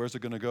Jesus, where's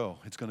it going to go?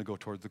 It's going to go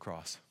toward the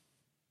cross.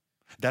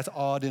 That's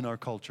odd in our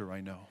culture,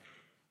 I know.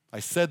 I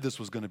said this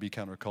was going to be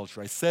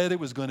counterculture. I said it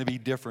was going to be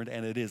different,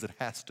 and it is. It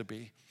has to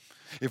be.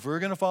 If we're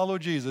going to follow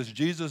Jesus,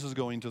 Jesus is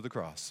going to the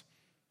cross.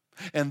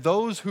 And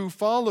those who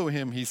follow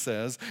him, he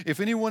says, if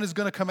anyone is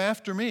going to come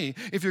after me,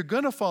 if you're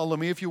going to follow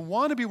me, if you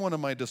want to be one of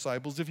my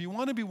disciples, if you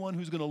want to be one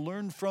who's going to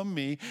learn from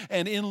me,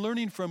 and in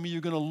learning from me, you're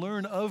going to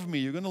learn of me,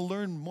 you're going to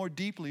learn more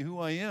deeply who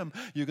I am,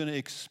 you're going to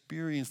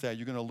experience that.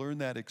 You're going to learn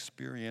that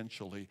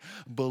experientially.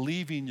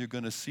 Believing you're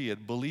going to see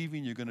it.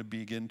 Believing you're going to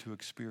begin to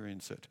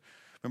experience it.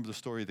 Remember the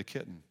story of the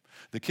kitten.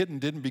 The kitten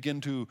didn't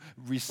begin to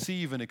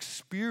receive and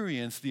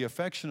experience the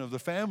affection of the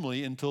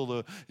family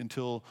until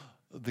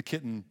the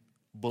kitten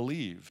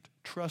believed,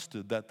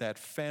 trusted that that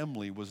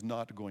family was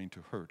not going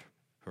to hurt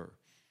her.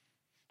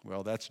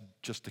 Well, that's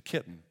just a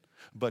kitten.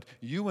 But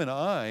you and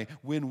I,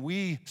 when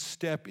we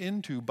step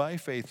into, by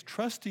faith,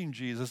 trusting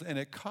Jesus, and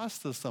it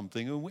costs us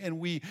something, and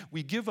we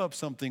give up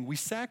something, we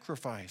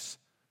sacrifice,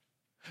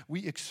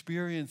 we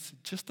experience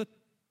just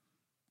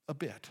a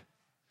bit.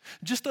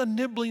 Just a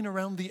nibbling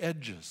around the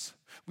edges.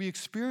 We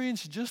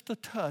experience just a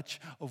touch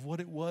of what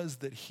it was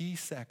that he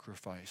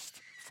sacrificed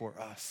for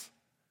us.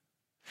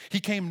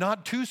 He came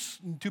not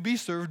to be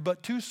served,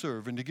 but to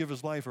serve and to give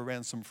his life a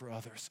ransom for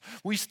others.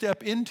 We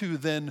step into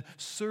then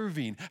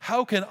serving.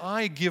 How can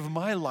I give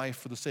my life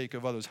for the sake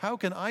of others? How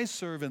can I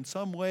serve in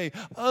some way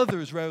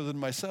others rather than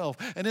myself?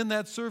 And in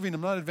that serving, I'm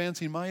not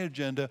advancing my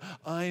agenda.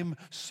 I'm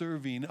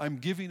serving. I'm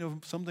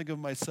giving something of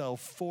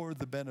myself for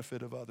the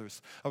benefit of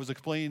others. I was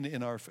explaining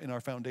in our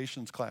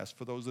foundations class,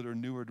 for those that are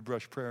newer to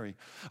Brush Prairie,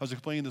 I was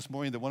explaining this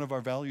morning that one of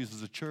our values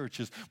as a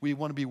church is we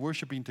want to be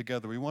worshiping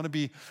together. We want to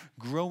be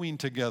growing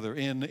together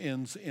in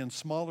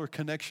smaller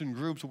connection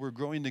groups where we're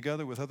growing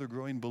together with other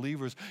growing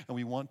believers, and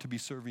we want to be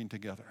serving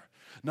together.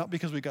 Not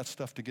because we got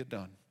stuff to get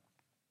done.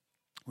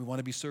 We want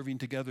to be serving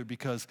together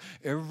because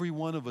every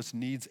one of us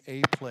needs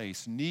a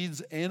place,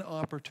 needs an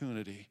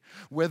opportunity,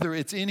 whether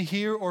it's in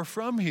here or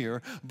from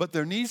here, but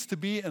there needs to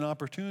be an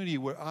opportunity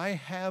where I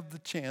have the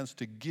chance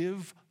to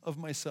give of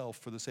myself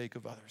for the sake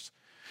of others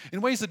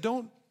in ways that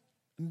don't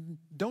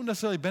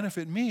necessarily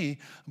benefit me,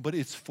 but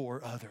it's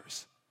for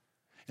others.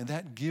 And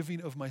that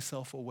giving of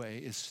myself away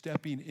is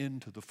stepping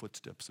into the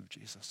footsteps of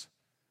Jesus.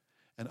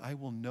 And I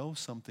will know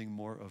something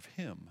more of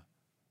him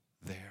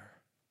there.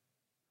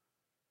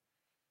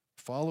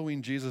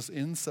 Following Jesus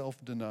in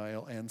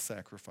self-denial and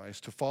sacrifice.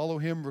 To follow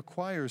him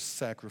requires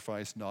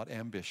sacrifice, not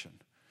ambition.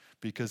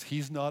 Because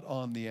he's not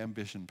on the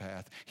ambition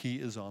path. He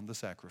is on the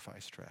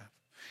sacrifice track.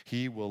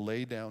 He will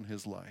lay down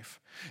his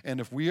life. And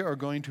if we are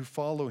going to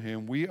follow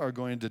him, we are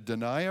going to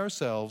deny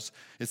ourselves.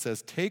 It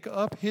says, take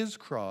up his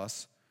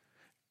cross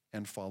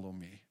and follow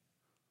me.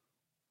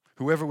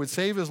 Whoever would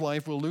save his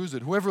life will lose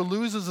it. Whoever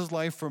loses his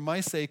life for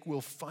my sake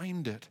will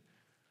find it.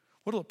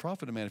 What will it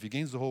profit a man if he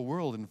gains the whole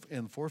world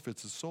and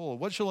forfeits his soul?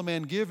 What shall a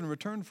man give in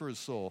return for his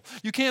soul?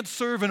 You can't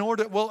serve in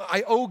order, well,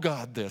 I owe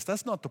God this.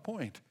 That's not the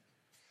point.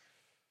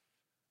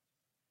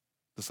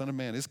 The Son of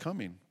Man is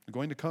coming,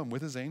 going to come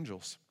with his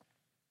angels.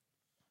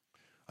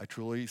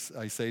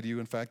 I say to you,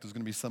 in fact, there's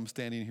going to be some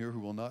standing here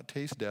who will not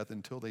taste death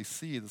until they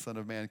see the Son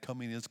of Man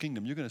coming in his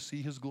kingdom. You're going to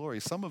see his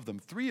glory. Some of them,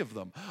 3 of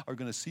them, are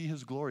going to see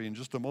his glory in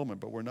just a moment,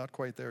 but we're not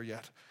quite there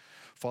yet.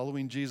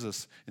 Following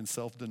Jesus in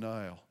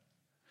self-denial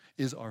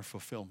is our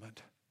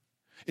fulfillment.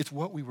 It's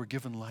what we were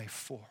given life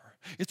for.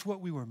 It's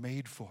what we were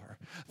made for.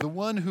 The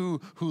one who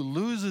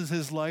loses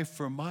his life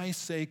for my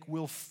sake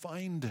will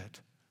find it.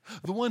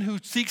 The one who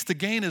seeks to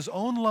gain his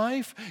own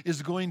life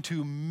is going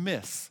to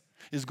miss,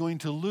 is going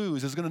to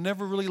lose, is going to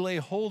never really lay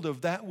hold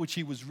of that which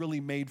he was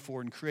really made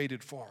for and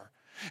created for.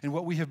 And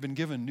what we have been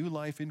given new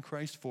life in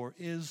Christ for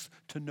is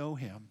to know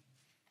him.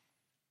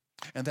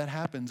 And that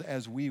happens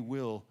as we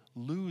will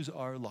lose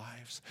our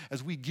lives.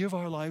 As we give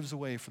our lives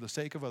away for the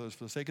sake of others,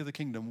 for the sake of the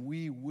kingdom,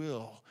 we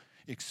will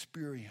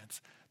experience.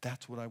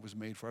 That's what I was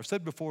made for. I've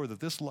said before that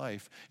this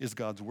life is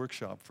God's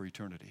workshop for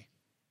eternity.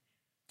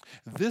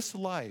 This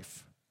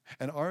life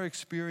and our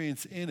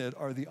experience in it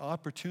are the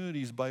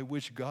opportunities by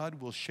which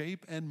God will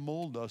shape and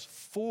mold us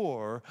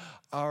for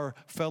our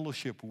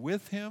fellowship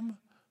with him,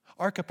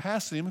 our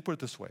capacity. Let me put it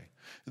this way.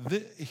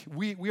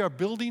 We are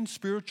building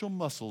spiritual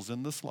muscles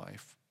in this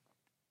life.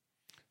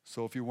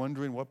 So if you're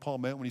wondering what Paul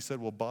meant when he said,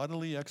 well,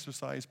 bodily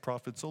exercise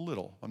profits a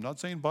little. I'm not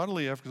saying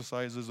bodily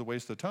exercise is a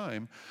waste of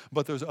time,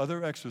 but there's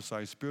other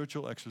exercise.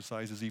 Spiritual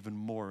exercise is even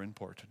more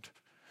important.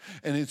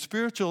 And in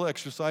spiritual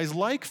exercise,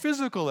 like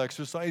physical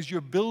exercise,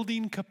 you're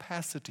building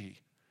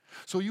capacity.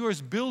 So you are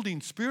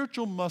building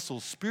spiritual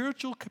muscles,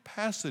 spiritual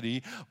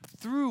capacity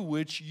through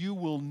which you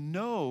will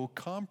know,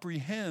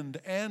 comprehend,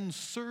 and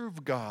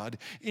serve God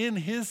in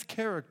his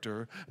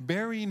character,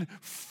 bearing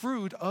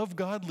fruit of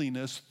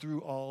godliness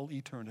through all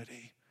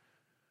eternity.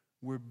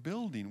 We're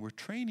building, we're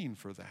training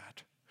for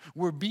that.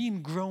 We're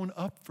being grown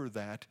up for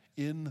that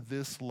in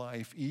this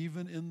life,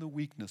 even in the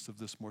weakness of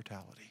this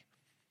mortality.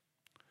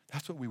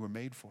 That's what we were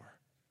made for.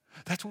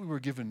 That's what we were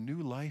given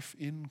new life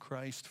in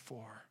Christ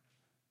for.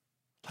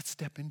 Let's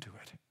step into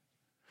it.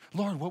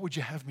 Lord, what would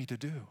you have me to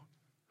do?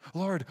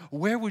 Lord,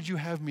 where would you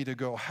have me to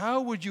go?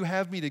 How would you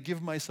have me to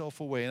give myself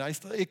away? And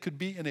it could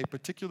be in a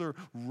particular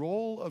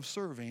role of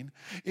serving.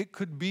 It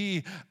could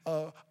be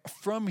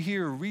from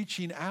here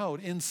reaching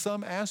out in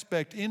some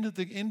aspect into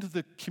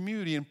the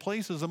community and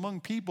places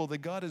among people that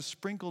God has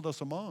sprinkled us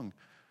among.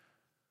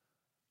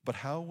 But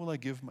how will I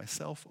give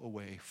myself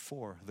away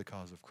for the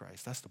cause of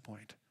Christ? That's the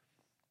point.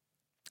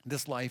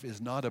 This life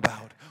is not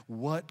about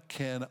what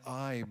can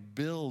I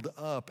build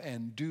up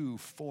and do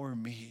for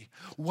me?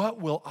 What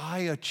will I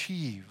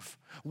achieve?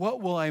 What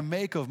will I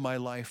make of my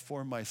life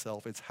for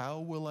myself? It's how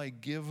will I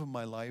give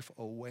my life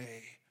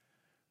away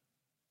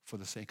for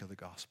the sake of the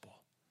gospel?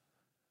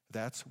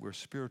 That's where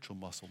spiritual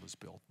muscle is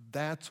built.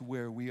 That's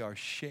where we are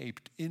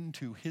shaped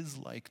into his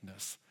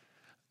likeness,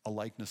 a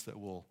likeness that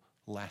will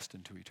last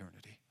into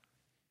eternity.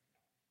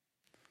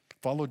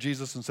 Follow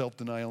Jesus in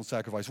self-denial and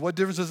sacrifice. What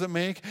difference does it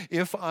make?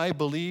 If I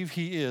believe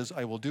he is,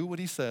 I will do what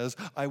he says.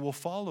 I will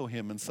follow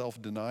him in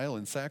self-denial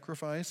and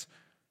sacrifice.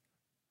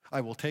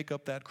 I will take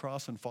up that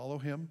cross and follow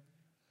him.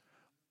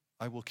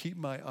 I will keep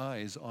my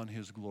eyes on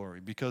his glory,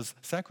 because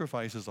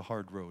sacrifice is a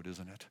hard road,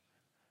 isn't it?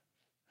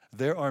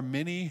 There are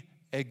many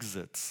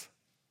exits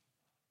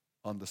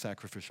on the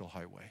sacrificial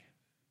highway.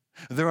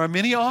 There are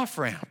many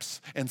off-ramps,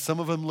 and some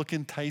of them look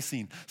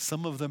enticing.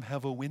 Some of them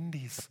have a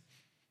Wendy's.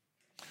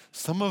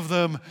 Some of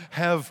them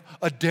have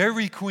a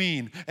Dairy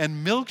Queen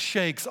and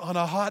milkshakes on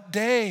a hot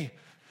day.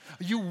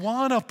 You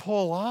want to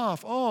pull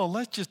off. Oh,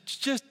 let's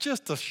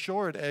just a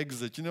short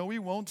exit. You know, we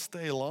won't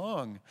stay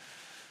long.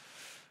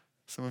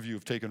 Some of you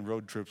have taken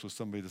road trips with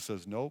somebody that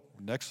says, nope,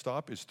 next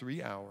stop is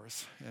 3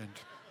 hours. And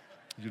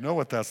you know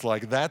what that's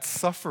like. That's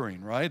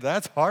suffering, right?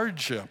 That's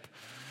hardship.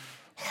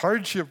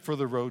 Hardship for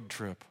the road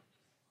trip.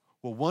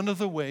 Well, one of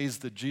the ways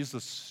that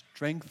Jesus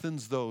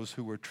strengthens those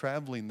who are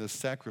traveling this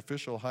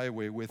sacrificial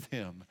highway with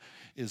him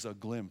is a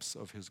glimpse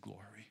of his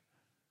glory.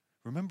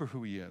 Remember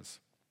who he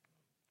is.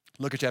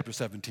 Look at chapter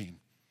 17.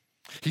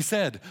 He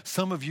said,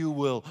 some of you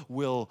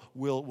will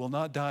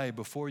not die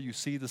before you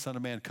see the Son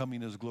of Man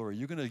coming in his glory.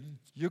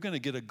 You're gonna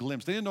get a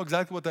glimpse. They didn't know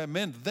exactly what that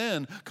meant.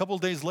 Then, a couple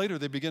of days later,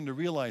 they begin to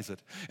realize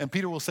it. And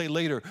Peter will say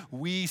later,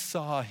 we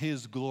saw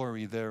his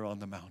glory there on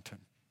the mountain.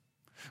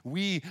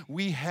 We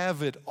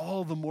have it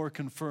all the more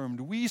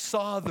confirmed. We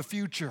saw the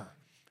future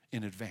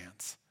in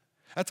advance.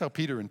 That's how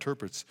Peter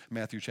interprets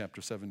Matthew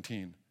chapter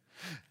 17.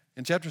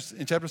 In chapter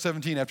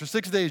 17, after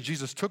 6 days,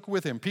 Jesus took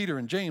with him Peter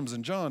and James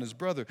and John, his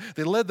brother.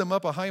 They led them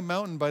up a high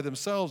mountain by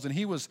themselves, and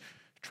he was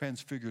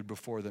transfigured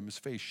before them. His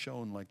face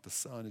shone like the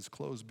sun. His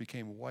clothes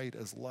became white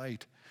as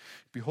light.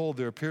 Behold,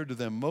 there appeared to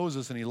them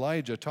Moses and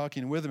Elijah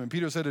talking with him. And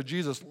Peter said to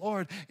Jesus,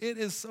 Lord, it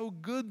is so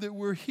good that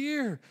we're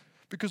here,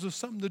 because there's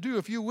something to do.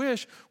 If you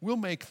wish, we'll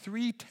make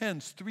 3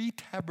 tents, 3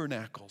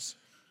 tabernacles.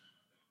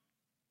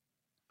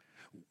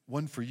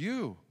 One for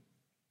you,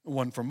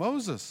 one for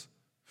Moses,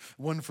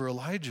 one for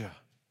Elijah.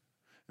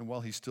 And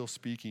while he's still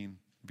speaking,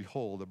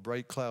 behold, a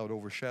bright cloud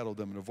overshadowed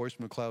them, and a voice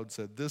from the cloud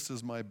said, this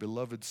is my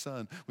beloved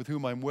Son, with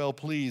whom I'm well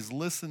pleased.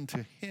 Listen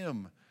to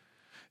him.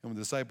 And when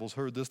the disciples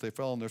heard this, they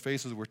fell on their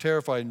faces, were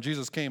terrified. And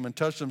Jesus came and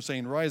touched them,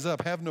 saying, rise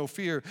up, have no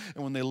fear.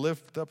 And when they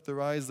lifted up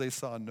their eyes, they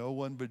saw no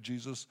one but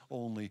Jesus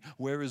only.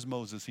 Where is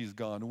Moses? He's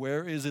gone.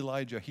 Where is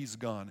Elijah? He's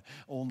gone.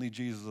 Only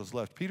Jesus is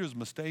left. Peter's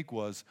mistake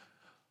was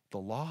the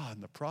law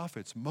and the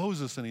prophets,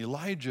 Moses and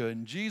Elijah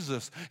and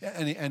Jesus.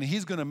 And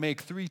he's going to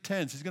make 3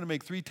 tents. He's going to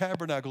make 3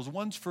 tabernacles,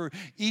 once for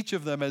each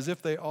of them, as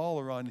if they all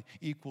are on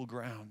equal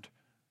ground.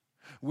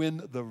 When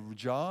the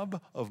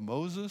job of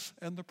Moses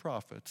and the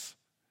prophets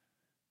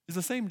is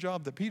the same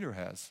job that Peter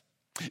has.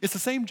 It's the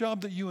same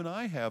job that you and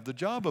I have. The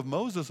job of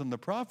Moses and the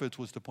prophets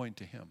was to point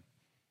to him.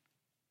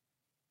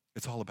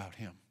 It's all about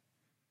him.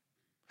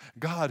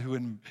 God, who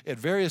at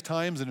various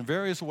times and in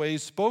various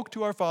ways spoke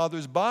to our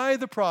fathers by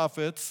the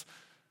prophets,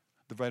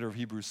 the writer of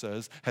Hebrews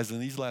says, has in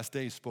these last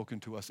days spoken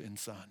to us in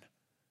Son.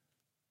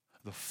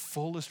 The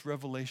fullest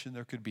revelation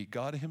there could be.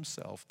 God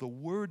himself, the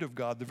Word of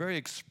God, the very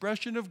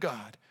expression of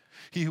God.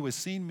 He who has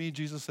seen me,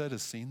 Jesus said,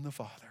 has seen the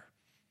Father.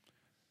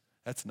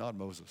 That's not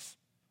Moses.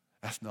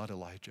 That's not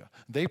Elijah.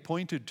 They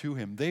pointed to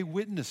him. They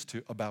witnessed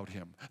about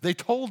him. They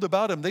told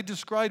about him. They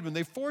described him.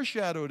 They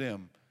foreshadowed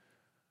him.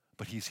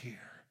 But he's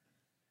here.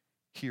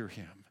 Hear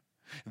him.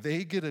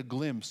 They get a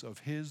glimpse of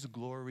his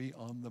glory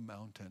on the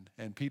mountain.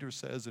 And Peter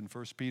says in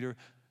 2 Peter,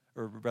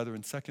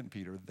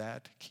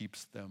 that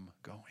keeps them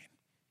going.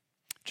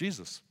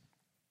 Jesus,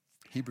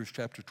 Hebrews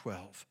chapter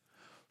 12,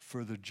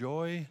 for the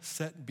joy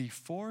set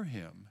before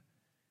him,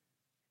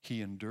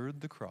 he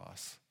endured the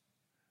cross,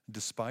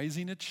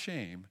 despising its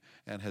shame,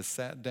 and has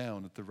sat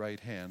down at the right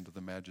hand of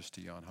the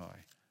Majesty on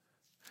high.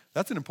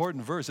 That's an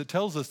important verse. It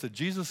tells us that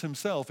Jesus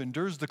himself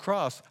endures the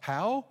cross.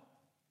 How?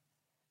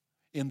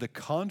 In the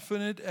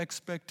confident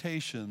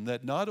expectation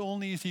that not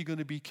only is he going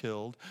to be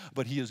killed,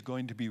 but he is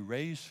going to be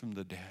raised from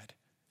the dead.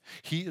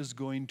 He is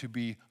going to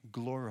be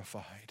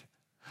glorified.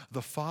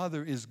 The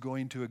Father is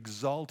going to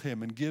exalt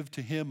him and give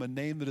to him a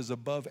name that is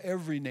above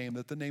every name,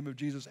 that the name of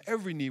Jesus,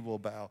 every knee will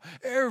bow,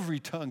 every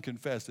tongue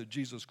confess that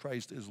Jesus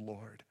Christ is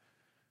Lord,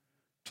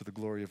 to the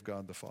glory of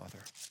God the Father.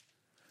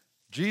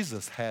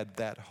 Jesus had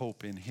that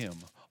hope in him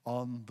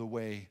on the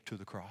way to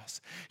the cross.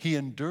 He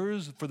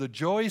endures for the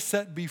joy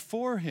set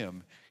before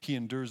him. He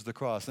endures the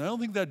cross. And I don't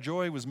think that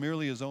joy was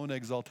merely his own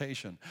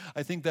exaltation.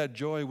 I think that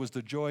joy was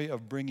the joy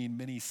of bringing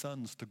many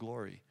sons to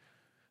glory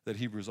that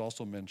Hebrews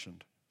also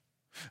mentioned.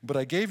 But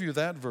I gave you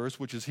that verse,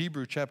 which is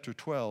Hebrews chapter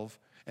 12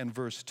 and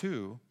verse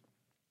 2,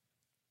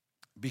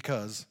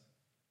 because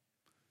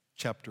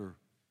chapter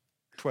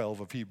 12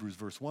 of Hebrews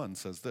verse 1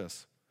 says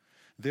this: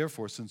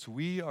 therefore, since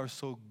we are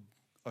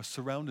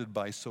surrounded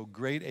by so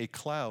great a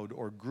cloud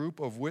or group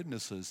of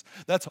witnesses.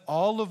 That's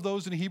all of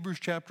those in Hebrews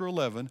chapter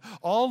 11,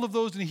 all of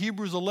those in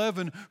Hebrews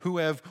 11 who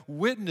have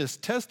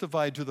witnessed,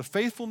 testified to the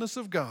faithfulness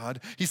of God.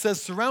 He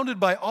says, surrounded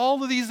by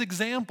all of these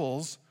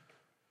examples,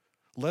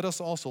 let us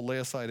also lay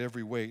aside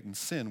every weight and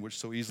sin which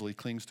so easily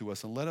clings to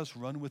us, and let us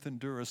run with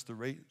endurance the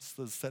race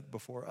that's set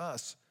before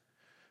us,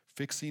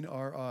 fixing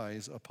our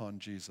eyes upon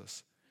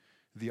Jesus,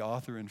 the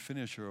author and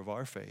finisher of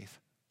our faith,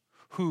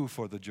 who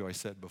for the joy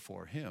set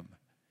before him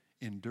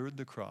endured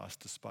the cross,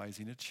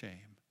 despising its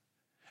shame,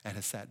 and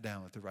has sat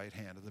down at the right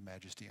hand of the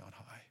Majesty on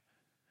high.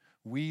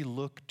 We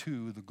look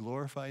to the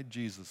glorified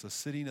Jesus,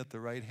 sitting at the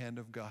right hand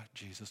of God,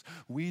 Jesus.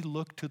 We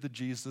look to the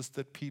Jesus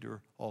that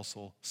Peter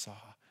also saw.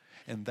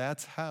 And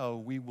that's how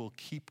we will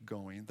keep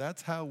going.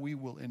 That's how we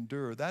will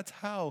endure. That's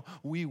how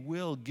we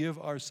will give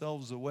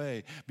ourselves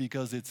away,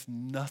 because it's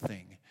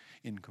nothing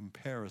in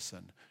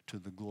comparison to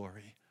the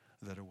glory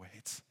that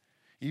awaits.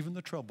 Even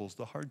the troubles,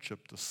 the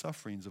hardship, the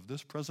sufferings of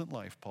this present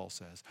life, Paul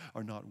says,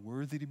 are not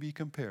worthy to be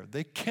compared.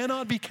 They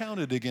cannot be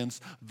counted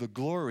against the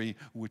glory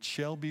which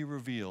shall be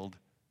revealed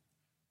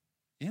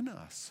in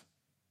us.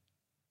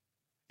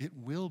 It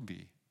will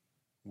be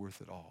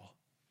worth it all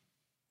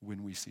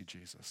when we see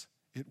Jesus.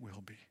 It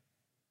will be.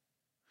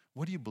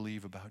 What do you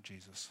believe about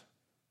Jesus?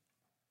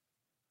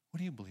 What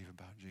do you believe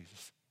about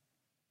Jesus?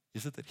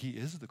 Is it that he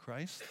is the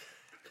Christ,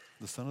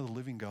 the Son of the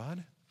living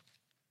God?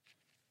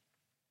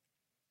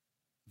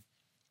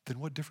 Then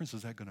what difference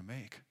is that going to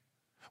make?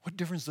 What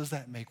difference does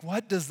that make?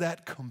 What does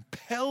that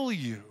compel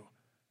you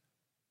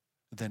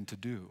then to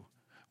do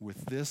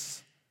with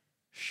this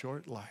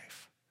short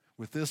life,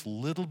 with this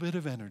little bit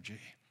of energy?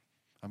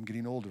 I'm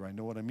getting older. I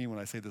know what I mean when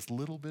I say this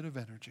little bit of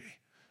energy.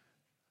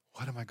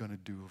 What am I going to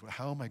do?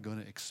 How am I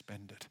going to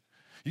expend it?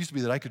 It used to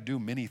be that I could do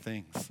many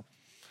things.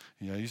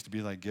 You know, I used to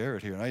be like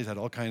Garrett here, and I just had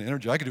all kinds of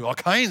energy. I could do all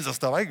kinds of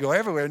stuff. I could go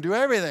everywhere and do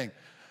everything.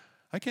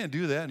 I can't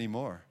do that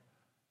anymore.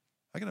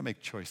 I got to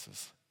make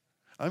choices.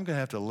 I'm going to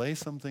have to lay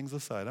some things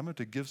aside. I'm going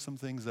to have to give some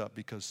things up,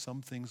 because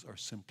some things are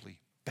simply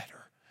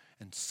better.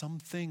 And some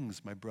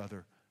things, my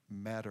brother,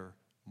 matter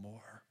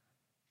more.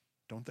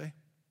 Don't they?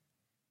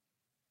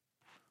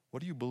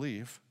 What do you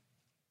believe?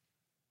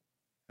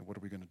 And what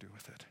are we going to do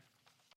with it?